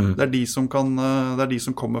køen. Det de som de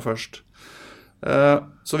som kommer først.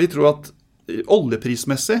 Så vi tror at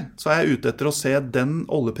oljeprismessig så jeg ute etter å se den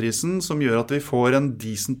oljeprisen som gjør at vi får en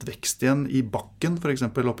decent vekst igjen i Bakken, for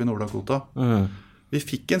eksempel oppe i Nord-Dakota. Vi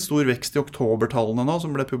fikk en stor vekst i oktobertallene nå,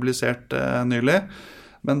 som ble publisert nylig,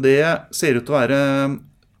 men det ser ut til å være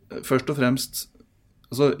først og fremst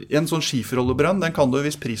altså, en sånn skiferoljebrønn, den kan du,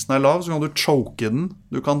 hvis prisen lav, så kan du choke den,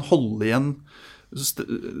 du kan holde igjen,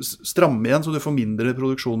 stramme igjen så du får mindre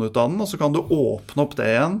produksjon ut av den, og så kan du åpne opp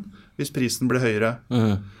det igjen hvis prisen blir høyere.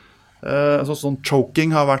 Altså, sånn choking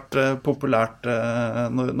har vært populært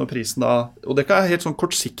når prisen da, og det er helt sånn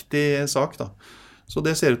kortsiktig sak da. Så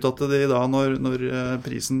det ser ut til at de da, når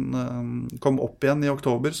prisen kom opp igjen i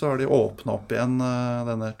oktober, så har de åpnet opp igjen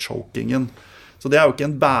denne chokingen. Så det jo ikke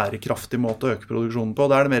en bærekraftig måte å øke produksjonen på.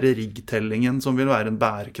 Da det mer riggtellingen som vil være en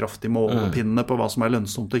bærekraftig målepinne på hva som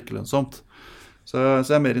lønnsomt og ikke lønnsomt. Så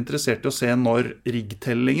jeg mer interessert i å se når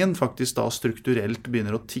riggtellingen faktisk da strukturelt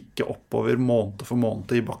begynner å tikke oppover måned for måned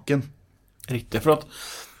i Bakken. Riktig, for at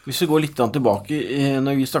hvis vi går litt tilbake,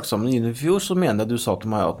 når vi snakket sammen i fjor, så mener jeg du sa til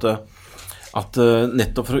meg at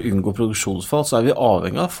nettopp for å unngå produksjonsfall så vi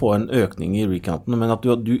avhengig av å få en økning i recounten, men at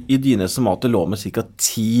du i dine estimater lå med ca.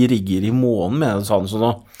 10 rigger i måneden, mener du sa den sånn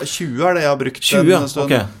da? 20 det jeg har brukt. 20,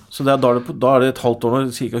 ok. Så da det et halvt år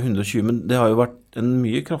nå, ca. 120, men det har jo vært en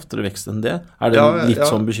mye kraftigere vekst enn det. Det litt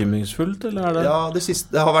sånn bekymringsfullt, eller det? Ja,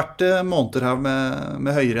 det har vært måneder her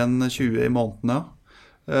med høyere enn 20 i måneden, ja.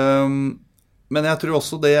 Men jeg tror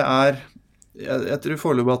også det Jeg tror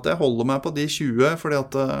foreløpig at jeg holder meg på de 20, fordi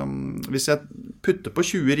at hvis jeg putter på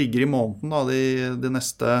 20 rigger i måneden da, de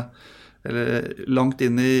neste, eller langt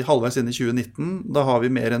halvveis inn i 2019, da har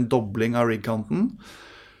vi mer enn dobling av rig-kanten.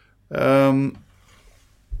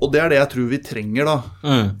 Og det det jeg tror vi trenger da.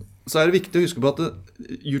 Så det viktig å huske på at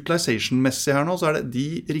utilization-messig her nå, så det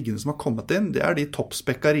de riggene som har kommet inn, det de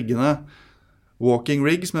toppspekka riggene, walking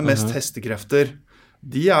rigs med mest hestekrefter.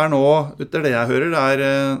 De nå, etter det jeg hører,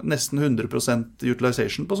 det nesten 100%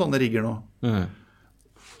 utilization på sånne rigger nå.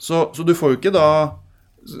 Så du får jo ikke da,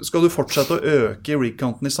 skal du fortsette å øke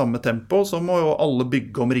rig-kanten i samme tempo, så må jo alle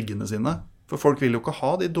bygge om riggene sine. For folk vil jo ikke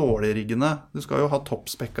ha de dårlige riggene. Du skal jo ha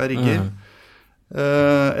toppspekka rigger.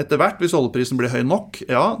 Etter hvert, hvis oljeprisen blir høy nok,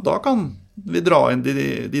 ja, da kan vi dra inn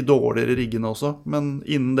de dårligere riggene også. Men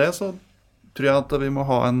innen det så tror jeg at vi må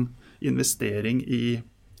ha en investering i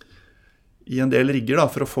en del rigger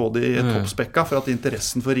da, for å få de toppspekka, for at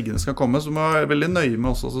interessen for riggene skal komme. Så må jeg være veldig nøye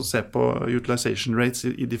med også å se på utilization rates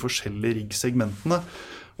i de forskjellige riggsegmentene.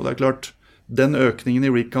 Og det klart, den økningen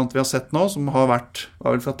i rig-count vi har sett nå, som har vært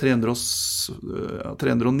vel fra 319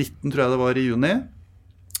 tror jeg det var i juni,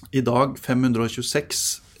 i dag 526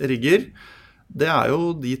 rigger, det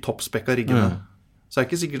jo de toppspekka riggene. Så det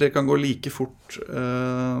ikke sikkert det kan gå like fort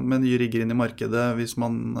med nye rigger inn i markedet hvis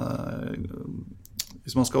man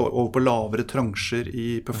skal over på lavere transjer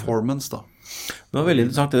i performance da. Det var veldig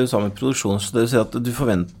interessant det du sa med produksjon, så det vil si at du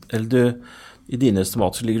forventer, eller i dine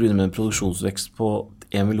estimater så ligger du inne med en produksjonsvekst på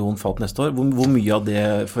 1 million fat neste år. Hvor mye av det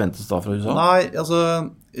forventes da fra USA? Nei, altså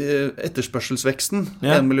etterspørselsveksten,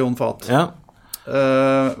 1 million fat. Ja.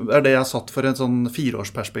 Det jeg satt for en sånn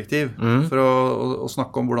 4-årsperspektiv for å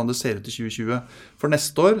snakke om hvordan det ser ut i 2020. For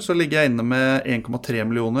neste år så ligger jeg inne med 1,3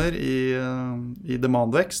 millioner i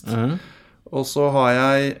demandvekst. Og så har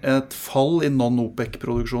jeg et fall i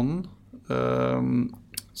non-OPEC-produksjonen.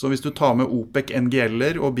 Så hvis du tar med OPEC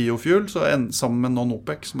NGL-er og biofuel, så sammen med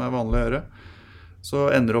non-OPEC, som vanlig å gjøre, så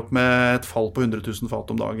ender du opp med et fall på 100 000 fat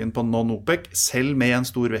om dagen på non-OPEC, selv med en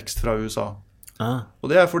stor vekst fra USA. Og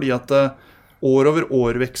det fordi at år over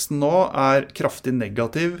år-veksten nå kraftig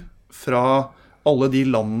negativ fra alle de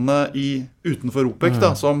landene utenfor OPEC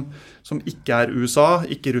da, som ikke USA,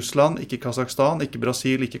 ikke Russland, ikke Kazakhstan, ikke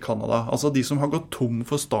Brasil, ikke Kanada. Altså de som har gått tom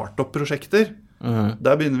for startup-prosjekter,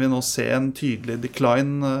 der begynner vi nå å se en tydelig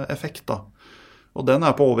decline-effekt da. Og den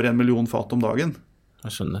på over 1 million fat om dagen.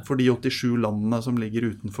 Jeg skjønner. For de 87 landene som ligger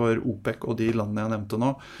utenfor OPEC og de landene jeg nevnte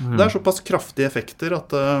nå. Det såpass kraftige effekter at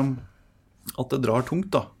det drar tungt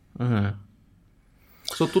da.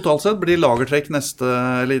 Så totalt sett blir lagertrekk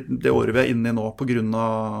det året vi inne i nå på grunn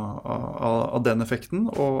av den effekten,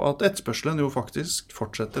 og at etterspørselen jo faktisk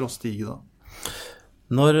fortsetter å stige da.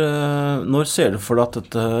 Når ser du for deg at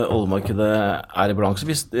dette oljemarkedet i balanse?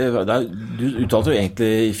 Du uttalte jo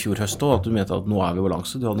egentlig i fjor høst også, at du mente at nå vi i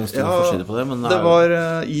balanse. Du hadde en stor forside på det. Men det var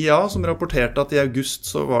IA som rapporterte at i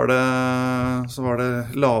august så var det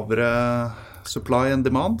lavere supply and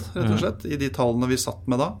demand, rett og slett, i de tallene vi satt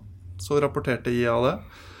med da. Så rapporterte IA det.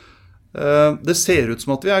 Det ser ut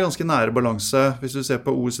som at vi ganske nære balanse. Hvis du ser på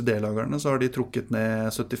OECD-lagerne, så har de trukket ned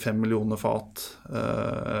 75 millioner fat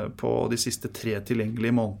på de siste 3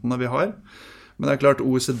 tilgjengelige månedene vi har. Men det klart,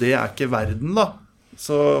 OECD ikke verden da.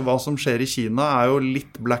 Så hva som skjer i Kina jo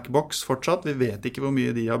litt black box fortsatt. Vi vet ikke hvor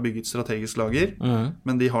mye de har bygget strategisk lager,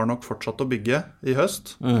 men de har nok fortsatt å bygge i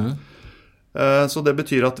høst. Så det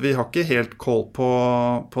betyr at vi har ikke helt koll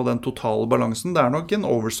på den totale balansen. Det nok en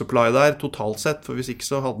oversupply der totalt sett, for hvis ikke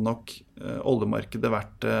så hadde nok oljemarkedet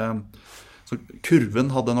vært så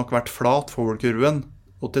kurven hadde nok vært flat, forward-kurven,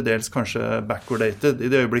 og til dels kanskje backwardated. I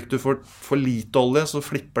det øyeblikk du får for lite olje, så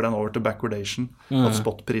flipper den over til backwardation, at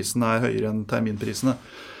spotprisen høyere enn terminprisene.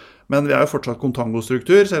 Men vi jo fortsatt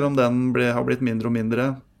kontangostruktur, selv om den har blitt mindre og mindre.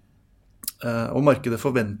 Og markedet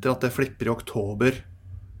forventer at det flipper i oktober.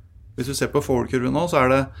 Hvis du ser på forward-kurven nå, så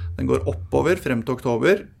den går oppover frem til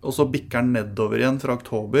oktober, og så bikker den nedover igjen fra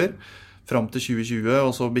oktober frem til 2020,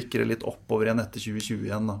 og så bikker det litt oppover igjen etter 2020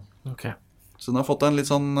 igjen da. Okay. Så den har fått en litt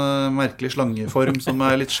sånn merkelig slangeform som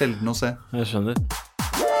litt sjelden å se. Jeg skjønner.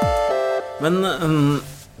 Men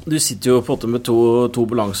du sitter jo på en måte med to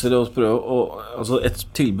balanser og prøver altså et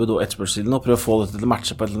tilbud og etterspørselssiden og prøver å få dette til å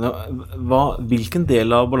matche på et eller annet. Hvilken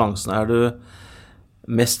del av balansen du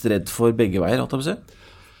mest redd for begge veier, at jeg si?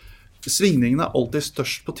 Svingningen alltid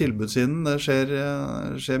størst på tilbudssiden. Det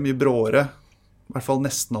skjer mye bråere, i hvert fall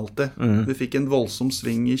nesten alltid. Vi fikk en voldsom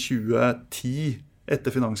sving i 2010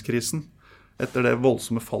 etter finanskrisen. Etter det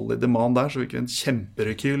voldsomme fallet i demand der, så fikk vi en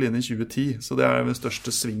kjemperekyl inn i 2010. Så det den største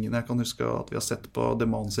svingen jeg kan huske at vi har sett på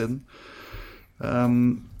demand-siden.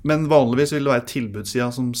 Men vanligvis vil det være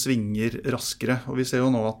tilbudssiden som svinger raskere. Og vi ser jo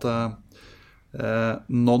nå at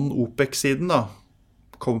Non-OPEC-siden da,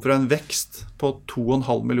 kom fra en vekst på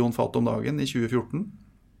 2,5 million fat om dagen i 2014.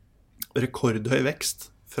 Rekordhøy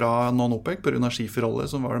vekst fra non-OPEC på grunn av skiferolje,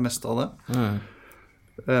 som var det meste av det.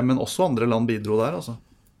 Men også andre land bidro der, altså.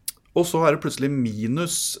 Og så er det plutselig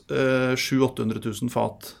minus 700 000-800 000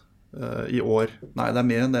 fat i år. Nei, det er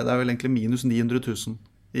mer enn det. Det er vel egentlig minus 900 000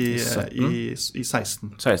 i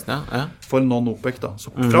 16. 16, ja. For non-OPEC da.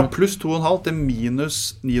 Så fra pluss 2,5 til minus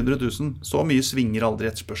 900 000. Så mye svinger aldri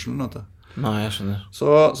etterspørselen, vet du. Nei, jeg skjønner.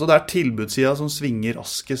 Så det er tilbudssiden som svinger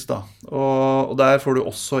raskest da. Og der får du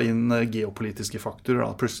også inn geopolitiske faktorer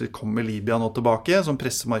da. Plutselig kommer Libya nå tilbake, som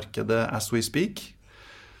presser markedet as we speak.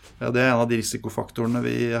 Ja, det er en av de risikofaktorene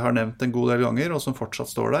vi har nevnt en god del ganger, og som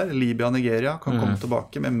fortsatt står der. Libya og Nigeria kan komme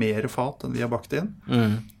tilbake med mer fat enn vi har bakt inn.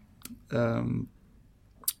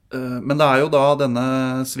 Men det er jo da denne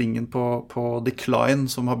svingen på decline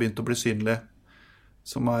som har begynt å bli synlig,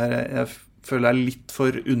 som jeg føler er litt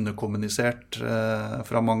for underkommunisert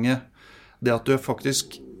fra mange. Det at du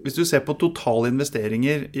faktisk, hvis du ser på totale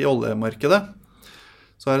investeringer i oljemarkedet,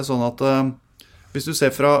 så er det sånn at hvis du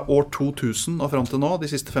ser fra år 2000 og frem til nå, de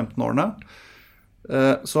siste 15 årene,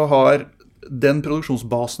 så har den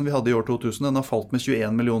produksjonsbasen vi hadde i år 2000, den har falt med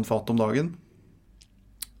 21 million fat om dagen.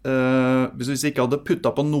 Hvis vi ikke hadde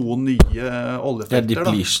puttet på noen nye oljefelter det er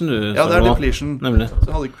depletion da. Ja, det er depletion. Nemlig. Så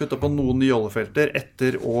hadde vi ikke puttet på noen nye oljefelter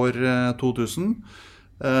etter år 2000,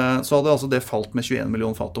 så hadde altså det falt med 21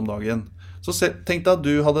 million fat om dagen. Så tenk deg at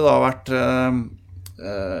du hadde da vært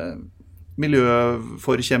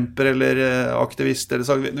miljøforkjemper eller aktivist, eller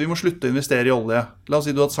sagt, vi må slutte å investere i olje. La oss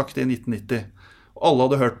si du hadde sagt det i 1990. Og alle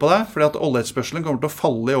hadde hørt på deg, fordi at oljeetterspørselen kommer til å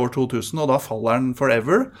falle i år 2000, og da faller den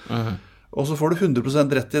forever. Og så får du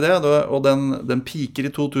 100% rett i det, og den piker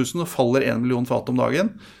i 2000 og faller 1 million fat om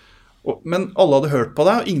dagen. Men alle hadde hørt på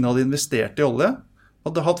deg, og ingen hadde investert i olje.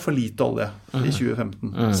 Hadde hatt for lite olje i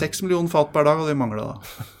 2015. 6 million fat per dag hadde vi manglet da.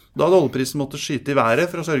 Da hadde oljeprisen måttet skyte i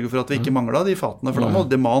været for å sørge for at vi ikke manglet de fatene, for da må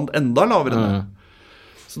demand enda lavere enn det.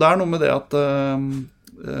 Så det er noe med det at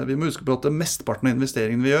vi må huske på at mesteparten av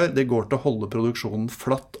investeringene vi gjør, det går til å holde produksjonen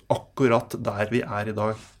flatt akkurat der vi er i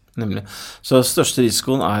dag. Nemlig. Så største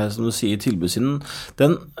risikoen er, som du sier, tilbudssiden.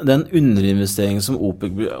 Den underinvesteringen som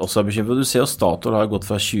OPEC også er bekymret for. Du ser jo Statoil har gått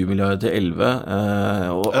fra 20 milliarder til 11,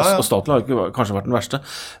 og Statoil har ikke kanskje vært den verste.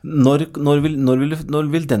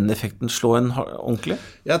 Når vil den effekten slå en ordentlig?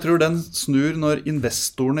 Jeg tror den snur når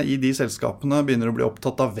investorene i de selskapene begynner å bli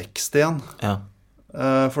opptatt av vekst igjen. Ja.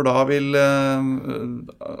 For da vil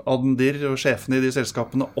Adendir og sjefene i de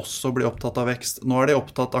selskapene også bli opptatt av vekst. Nå er de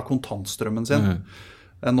opptatt av kontantstrømmen sin.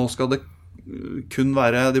 Nå skal det kun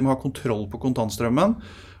være, de må ha kontroll på kontantstrømmen,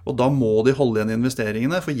 og da må de holde igjen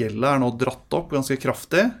investeringene, for gjeldet er nå dratt opp ganske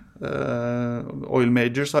kraftig. Oil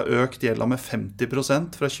Majors har økt gjeldet med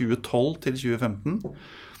 50% fra 2012 til 2015.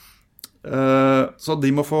 Så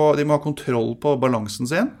de må ha kontroll på balansen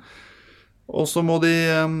sin. Og så må de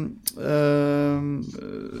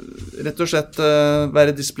rett og slett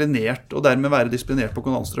være disiplinert, og dermed være disiplinert på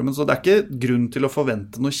kontantstrømmen. Så det er ikke grunn til å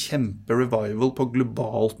forvente noe kjempe-revival på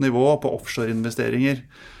globalt nivå på offshore-investeringer.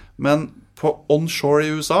 Men på onshore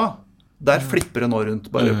i USA, der flipper det nå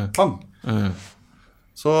rundt, bare pang!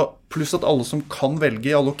 Så pluss at alle som kan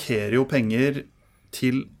velge, allokerer jo penger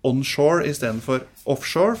til onshore i stedet for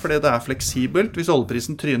offshore, fordi det er fleksibelt. Hvis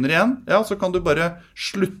oljeprisen tryner igjen, ja, så kan du bare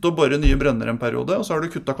slutte å bore nye brønner en periode, og så har du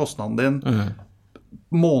kuttet kostnaden din.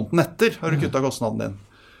 Måneden etter har du kuttet kostnaden din.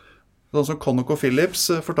 Sånn som ConocoPhillips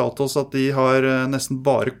fortalte oss at de har nesten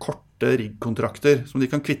bare korte riggkontrakter som de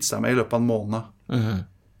kan kvitte seg med i løpet av en måned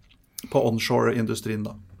på onshore-industrien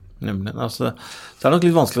da. Nemlig, altså, det er nok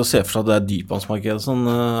litt vanskelig å se for seg at det er dypvannsmarkedet, sånn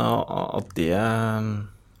at det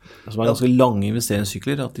som er ganske lange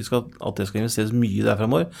investeringssykler, at det skal investeres mye der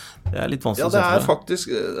fremover, det er litt vanskelig å se for seg. Ja, det er faktisk,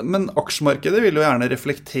 men aksjemarkedet vil jo gjerne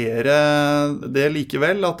reflektere det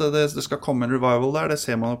likevel, at det skal komme en revival der, det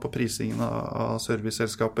ser man jo på prisingen av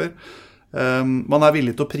serviceselskaper. Man er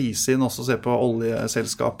villig til å prise inn også, se på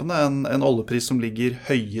oljeselskapene, en oljepris som ligger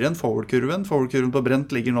høyere enn forward-kurven. Forward-kurven på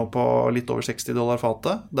Brent ligger nå på litt over $60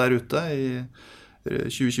 fatet der ute i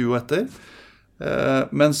 2020 og etter.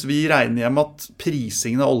 Mens vi regner hjem at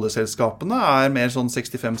prisingen av oljeselskapene er mer sånn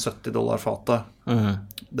 $65-70 fatet.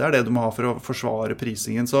 Det er det du må ha for å forsvare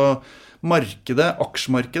prisingen. Så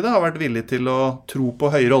aksjemarkedet har vært villig til å tro på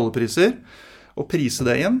høyere oljepriser og prise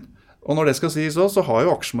det inn. Og når det skal sies også, så har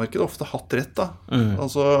jo aksjemarkedet ofte hatt rett da.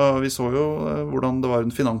 Altså, vi så jo hvordan det var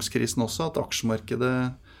under finanskrisen også, at aksjemarkedet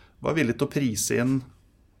var villig til å prise inn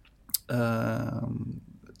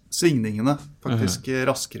svingningene faktisk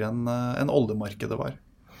raskere enn oljemarkedet var.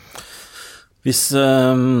 Hvis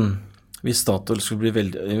Hvis Statoil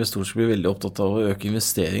investorer skulle bli veldig opptatt av å øke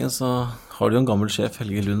investeringen, så har de jo en gammel sjef,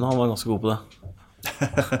 Helge Lund, han var ganske god på det.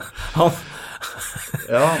 Jeg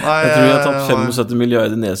tror jeg har tatt 75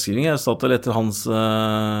 milliarder nedskrivninger Statoil etter hans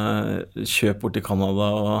kjøp bort i Canada,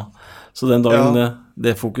 så den dagen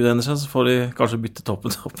det fokuset endrer seg, så får de kanskje bytte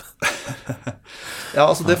toppen opp. Ja,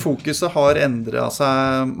 altså det fokuset har endret seg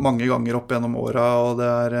mange ganger opp gjennom året, og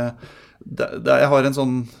jeg har en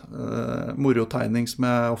sånn morotegning som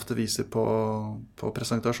jeg ofte viser på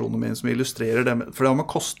presentasjonen min, som illustrerer det, for det har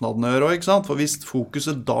med kostnadene å gjøre, ikke sant? For hvis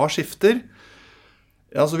fokuset da skifter,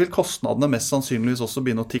 ja, så vil kostnadene mest sannsynligvis også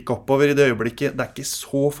begynne å tikke oppover i det øyeblikket. Det ikke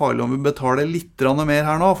så farlig om vi betaler litt mer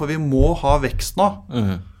her nå, for vi må ha vekst nå.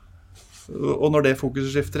 Og når det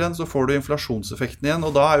fokuset skifter igjen, så får du inflasjonseffekten igjen,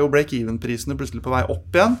 og da jo break-even-prisene plutselig på vei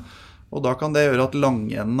opp igjen, og da kan det gjøre at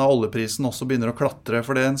langenden av oljeprisen også begynner å klatre,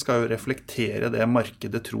 for den skal jo reflektere det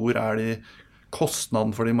markedet tror de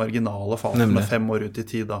kostnaden for de marginale fasene 5 år ut i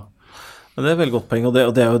tid da. Men det veldig godt poeng, og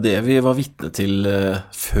det jo det vi var vitne til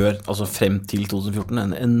før, altså frem til 2014,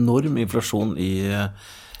 en enorm inflasjon i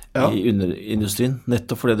underindustrien,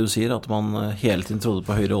 nettopp for det du sier, at man hele tiden trodde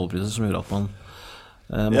på høyere oljepriser, som gjorde at man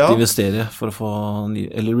måtte investere for å få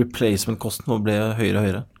eller replacement-kosten ble høyere og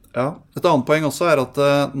høyere. Ja, et annet poeng også at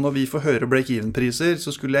når vi får høre break-even-priser, så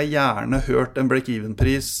skulle jeg gjerne hørt en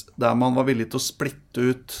break-even-pris der man var villig til å splitte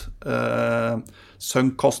ut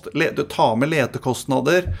sunk cost, ta med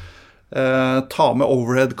letekostnader, ta med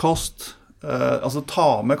overhead-kost, altså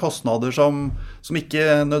ta med kostnader som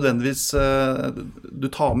ikke nødvendigvis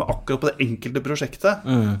du tar med akkurat på det enkelte prosjektet.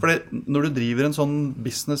 For når du driver en sånn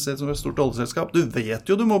business i et stort oljeselskap, du vet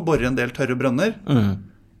jo du må bore en del tørre brønner,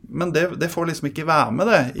 men det får liksom ikke være med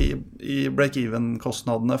det i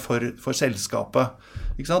break-even-kostnadene for selskapet.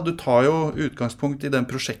 Ikke sant? Du tar jo utgangspunkt i den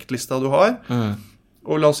prosjektlista du har,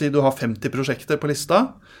 og la oss si du har 50 prosjekter på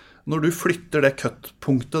lista. Når du flytter det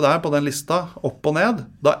cut-punktet der på den lista opp og ned,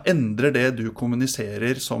 da endrer det du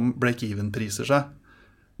kommuniserer som break-even-priser seg.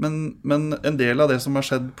 Men en del av det som har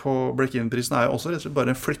skjedd på break-even-prisen jo også rett og slett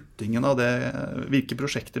bare flyttingen av hvilke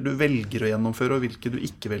prosjekter du velger å gjennomføre og hvilke du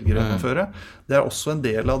ikke velger å gjennomføre. Det også en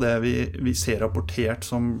del av det vi ser rapportert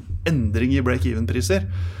som endring i break-even-priser.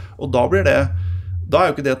 Og da jo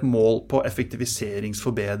ikke det et mål på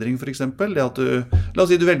effektiviseringsforbedring for eksempel. Det at la oss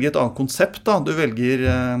si du velger et annet konsept da. Du velger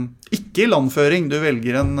ikke landføring, du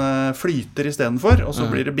velger en flyter i stedet for, og så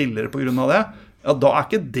blir det billigere på grunn av det. Ja, da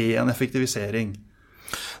ikke det en effektivisering.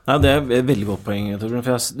 Nei, det et veldig godt poeng, Torbjørn,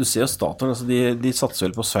 for du ser jo Statoil, altså de satser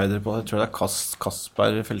vel på Sverdrup, jeg tror det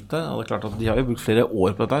Castberg-feltet, og det klart at de har jo brukt flere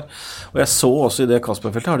år på dette her, og jeg så også i det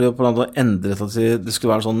Castberg-feltet har de jo på en måte endret at det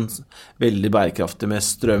skulle være sånn veldig bærekraftig med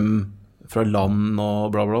strøm fra land og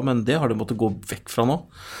bla bla, men det har de måttet gå vekk fra nå,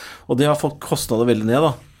 og det har fått kostnader veldig ned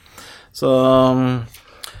da, så...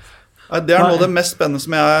 Det noe av det mest spennende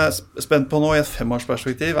som jeg spent på nå i et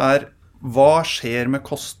 5-årsperspektiv hva skjer med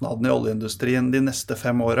kostnadene i oljeindustrien de neste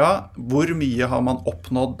 5 årene? Hvor mye har man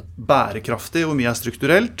oppnådd bærekraftig, hvor mye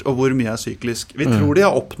strukturelt, og hvor mye syklisk? Vi tror de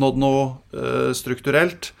har oppnådd noe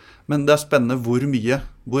strukturelt, men det spennende hvor mye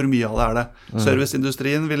av det det.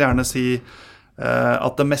 Serviceindustrien vil gjerne si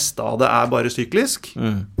at det meste av det bare syklisk,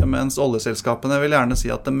 mens oljeselskapene vil gjerne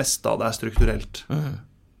si at det meste av det strukturelt.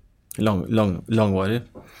 Langvarig.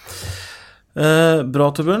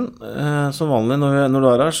 Bra, Torbjørn. Som vanlig når du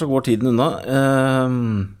her, så går tiden unna.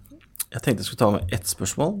 Jeg tenkte jeg skulle ta med ett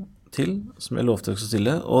spørsmål til, som jeg lovte jeg skulle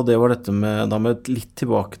stille, og det var dette med litt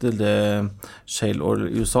tilbake til det shale oil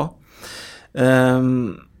i USA.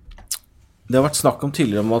 Det har vært snakk om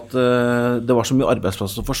tidligere om at det var så mye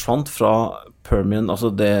arbeidsplasser som forsvant fra Permian, altså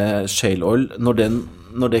det shale oil, når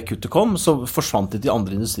det kuttet kom, så forsvant det til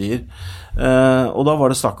andre industrier. Og da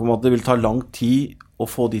var det snakk om at det vil ta lang tid å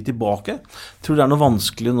få de tilbake. Tror du det noe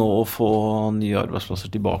vanskelig nå å få nye arbeidsplasser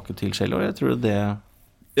tilbake til shale oil? Jeg tror det...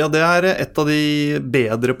 Ja, det et av de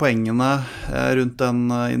bedre poengene rundt den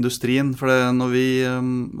industrien, for når vi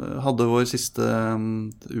hadde vår siste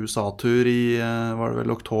USA-tur var det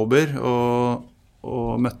vel oktober, og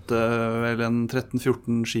møtte vel en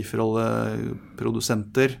 13-14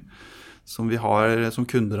 skiferolleprodusenter som vi har som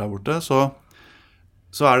kunder her borte, så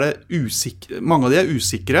det mange av de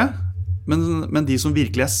usikre, men de som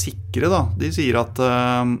virkelig sikre da, de sier at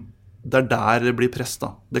det der det blir press da.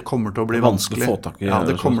 Det kommer til å bli vanskelig. Ja,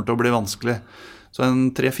 det kommer til å bli vanskelig. Så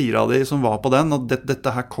 3-4 av de som var på den, og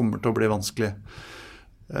dette her kommer til å bli vanskelig.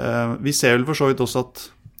 Vi ser vel for så vidt også at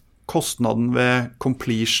kostnaden ved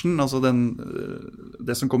completion, altså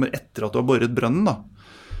det som kommer etter at du har boret brønnen da,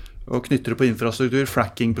 og knytter det på infrastruktur,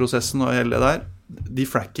 fracking-prosessen og hele det der, de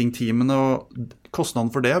fracking-teamene og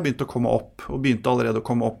kostnaden for det har begynt å komme opp, og begynte allerede å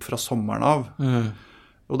komme opp fra sommeren av.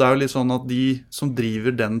 Og det er jo litt sånn at de som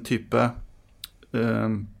driver den type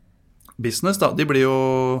business, da, de blir jo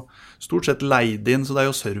stort sett leid inn, så det er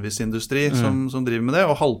jo serviceindustri som driver med det,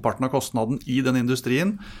 og halvparten av kostnaden i den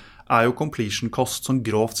industrien er jo completion cost, sånn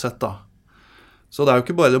grovt sett da. Så det er jo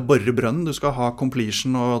ikke bare det å borre brønnen, du skal ha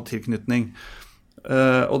completion og tilknytning,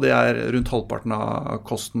 og det er rundt halvparten av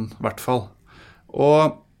kosten, I hvert fall.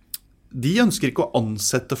 Og de ønsker ikke å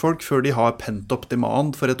ansette folk før de har pent-up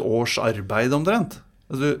demand for et års arbeid omtrent.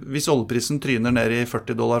 Altså, hvis oljeprisen tryner ned I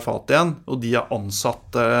 $40 fat igjen, og de har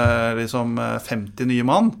ansatt liksom 50 nye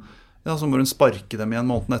mann, ja, så må hun sparke dem igjen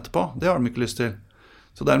måneden etterpå. Det har de ikke lyst til.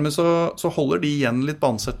 Så dermed så holder de igjen litt på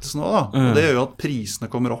ansettelsen også da. Og det gjør jo at prisene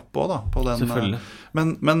kommer opp også da. På den, Selvfølgelig.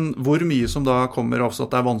 Men hvor mye som da kommer også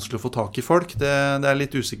at det er vanskelig å få tak I folk, det er jeg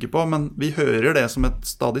litt usikker på, men vi hører det som et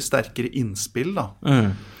stadig sterkere innspill da.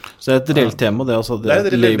 Så det et reelt tema det også. Det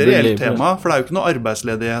et veldig reelt tema, for det jo ikke noe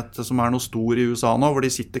arbeidsledighet som noe stor I USA nå, hvor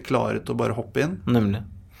de sitter klare til å bare hoppe inn. Nemlig.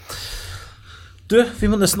 Du,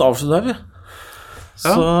 vi må nesten avslutte her, vi.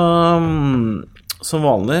 Så, som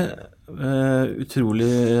vanlig,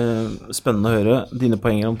 utrolig spennende å høre dine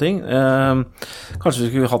poenger om ting. Kanskje vi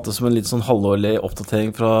skulle hatt det som en litt sånn halvårlig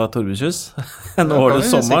oppdatering fra Torbjørnshus. En årlig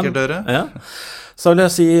sommeren. Sikkert høre. Ja. Så vil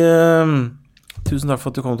jeg si tusen takk for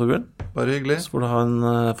at du kom, Torbjørn. Bare hyggelig. Så får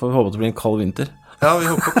vi håpe at det blir en kald vinter. Ja, vi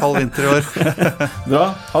håper på kald vinter I år. Bra,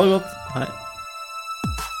 ha det godt. Hei.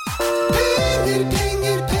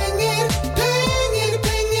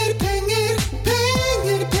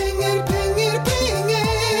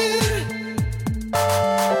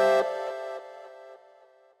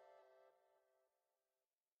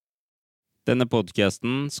 Denne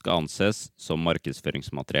podcasten skal anses som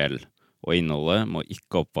markedsføringsmateriell, og innholdet må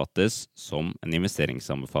ikke oppfattes som en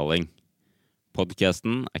investeringsanbefaling.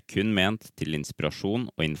 Podcasten kun ment til inspirasjon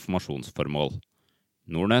og informasjonsformål.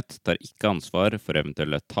 Nordnet tar ikke ansvar for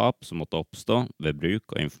eventuelle tap som måtte oppstå ved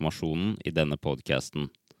bruk av informasjonen I denne podcasten.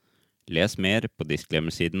 Les mer på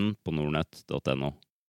disclaimer-siden på nordnet.no.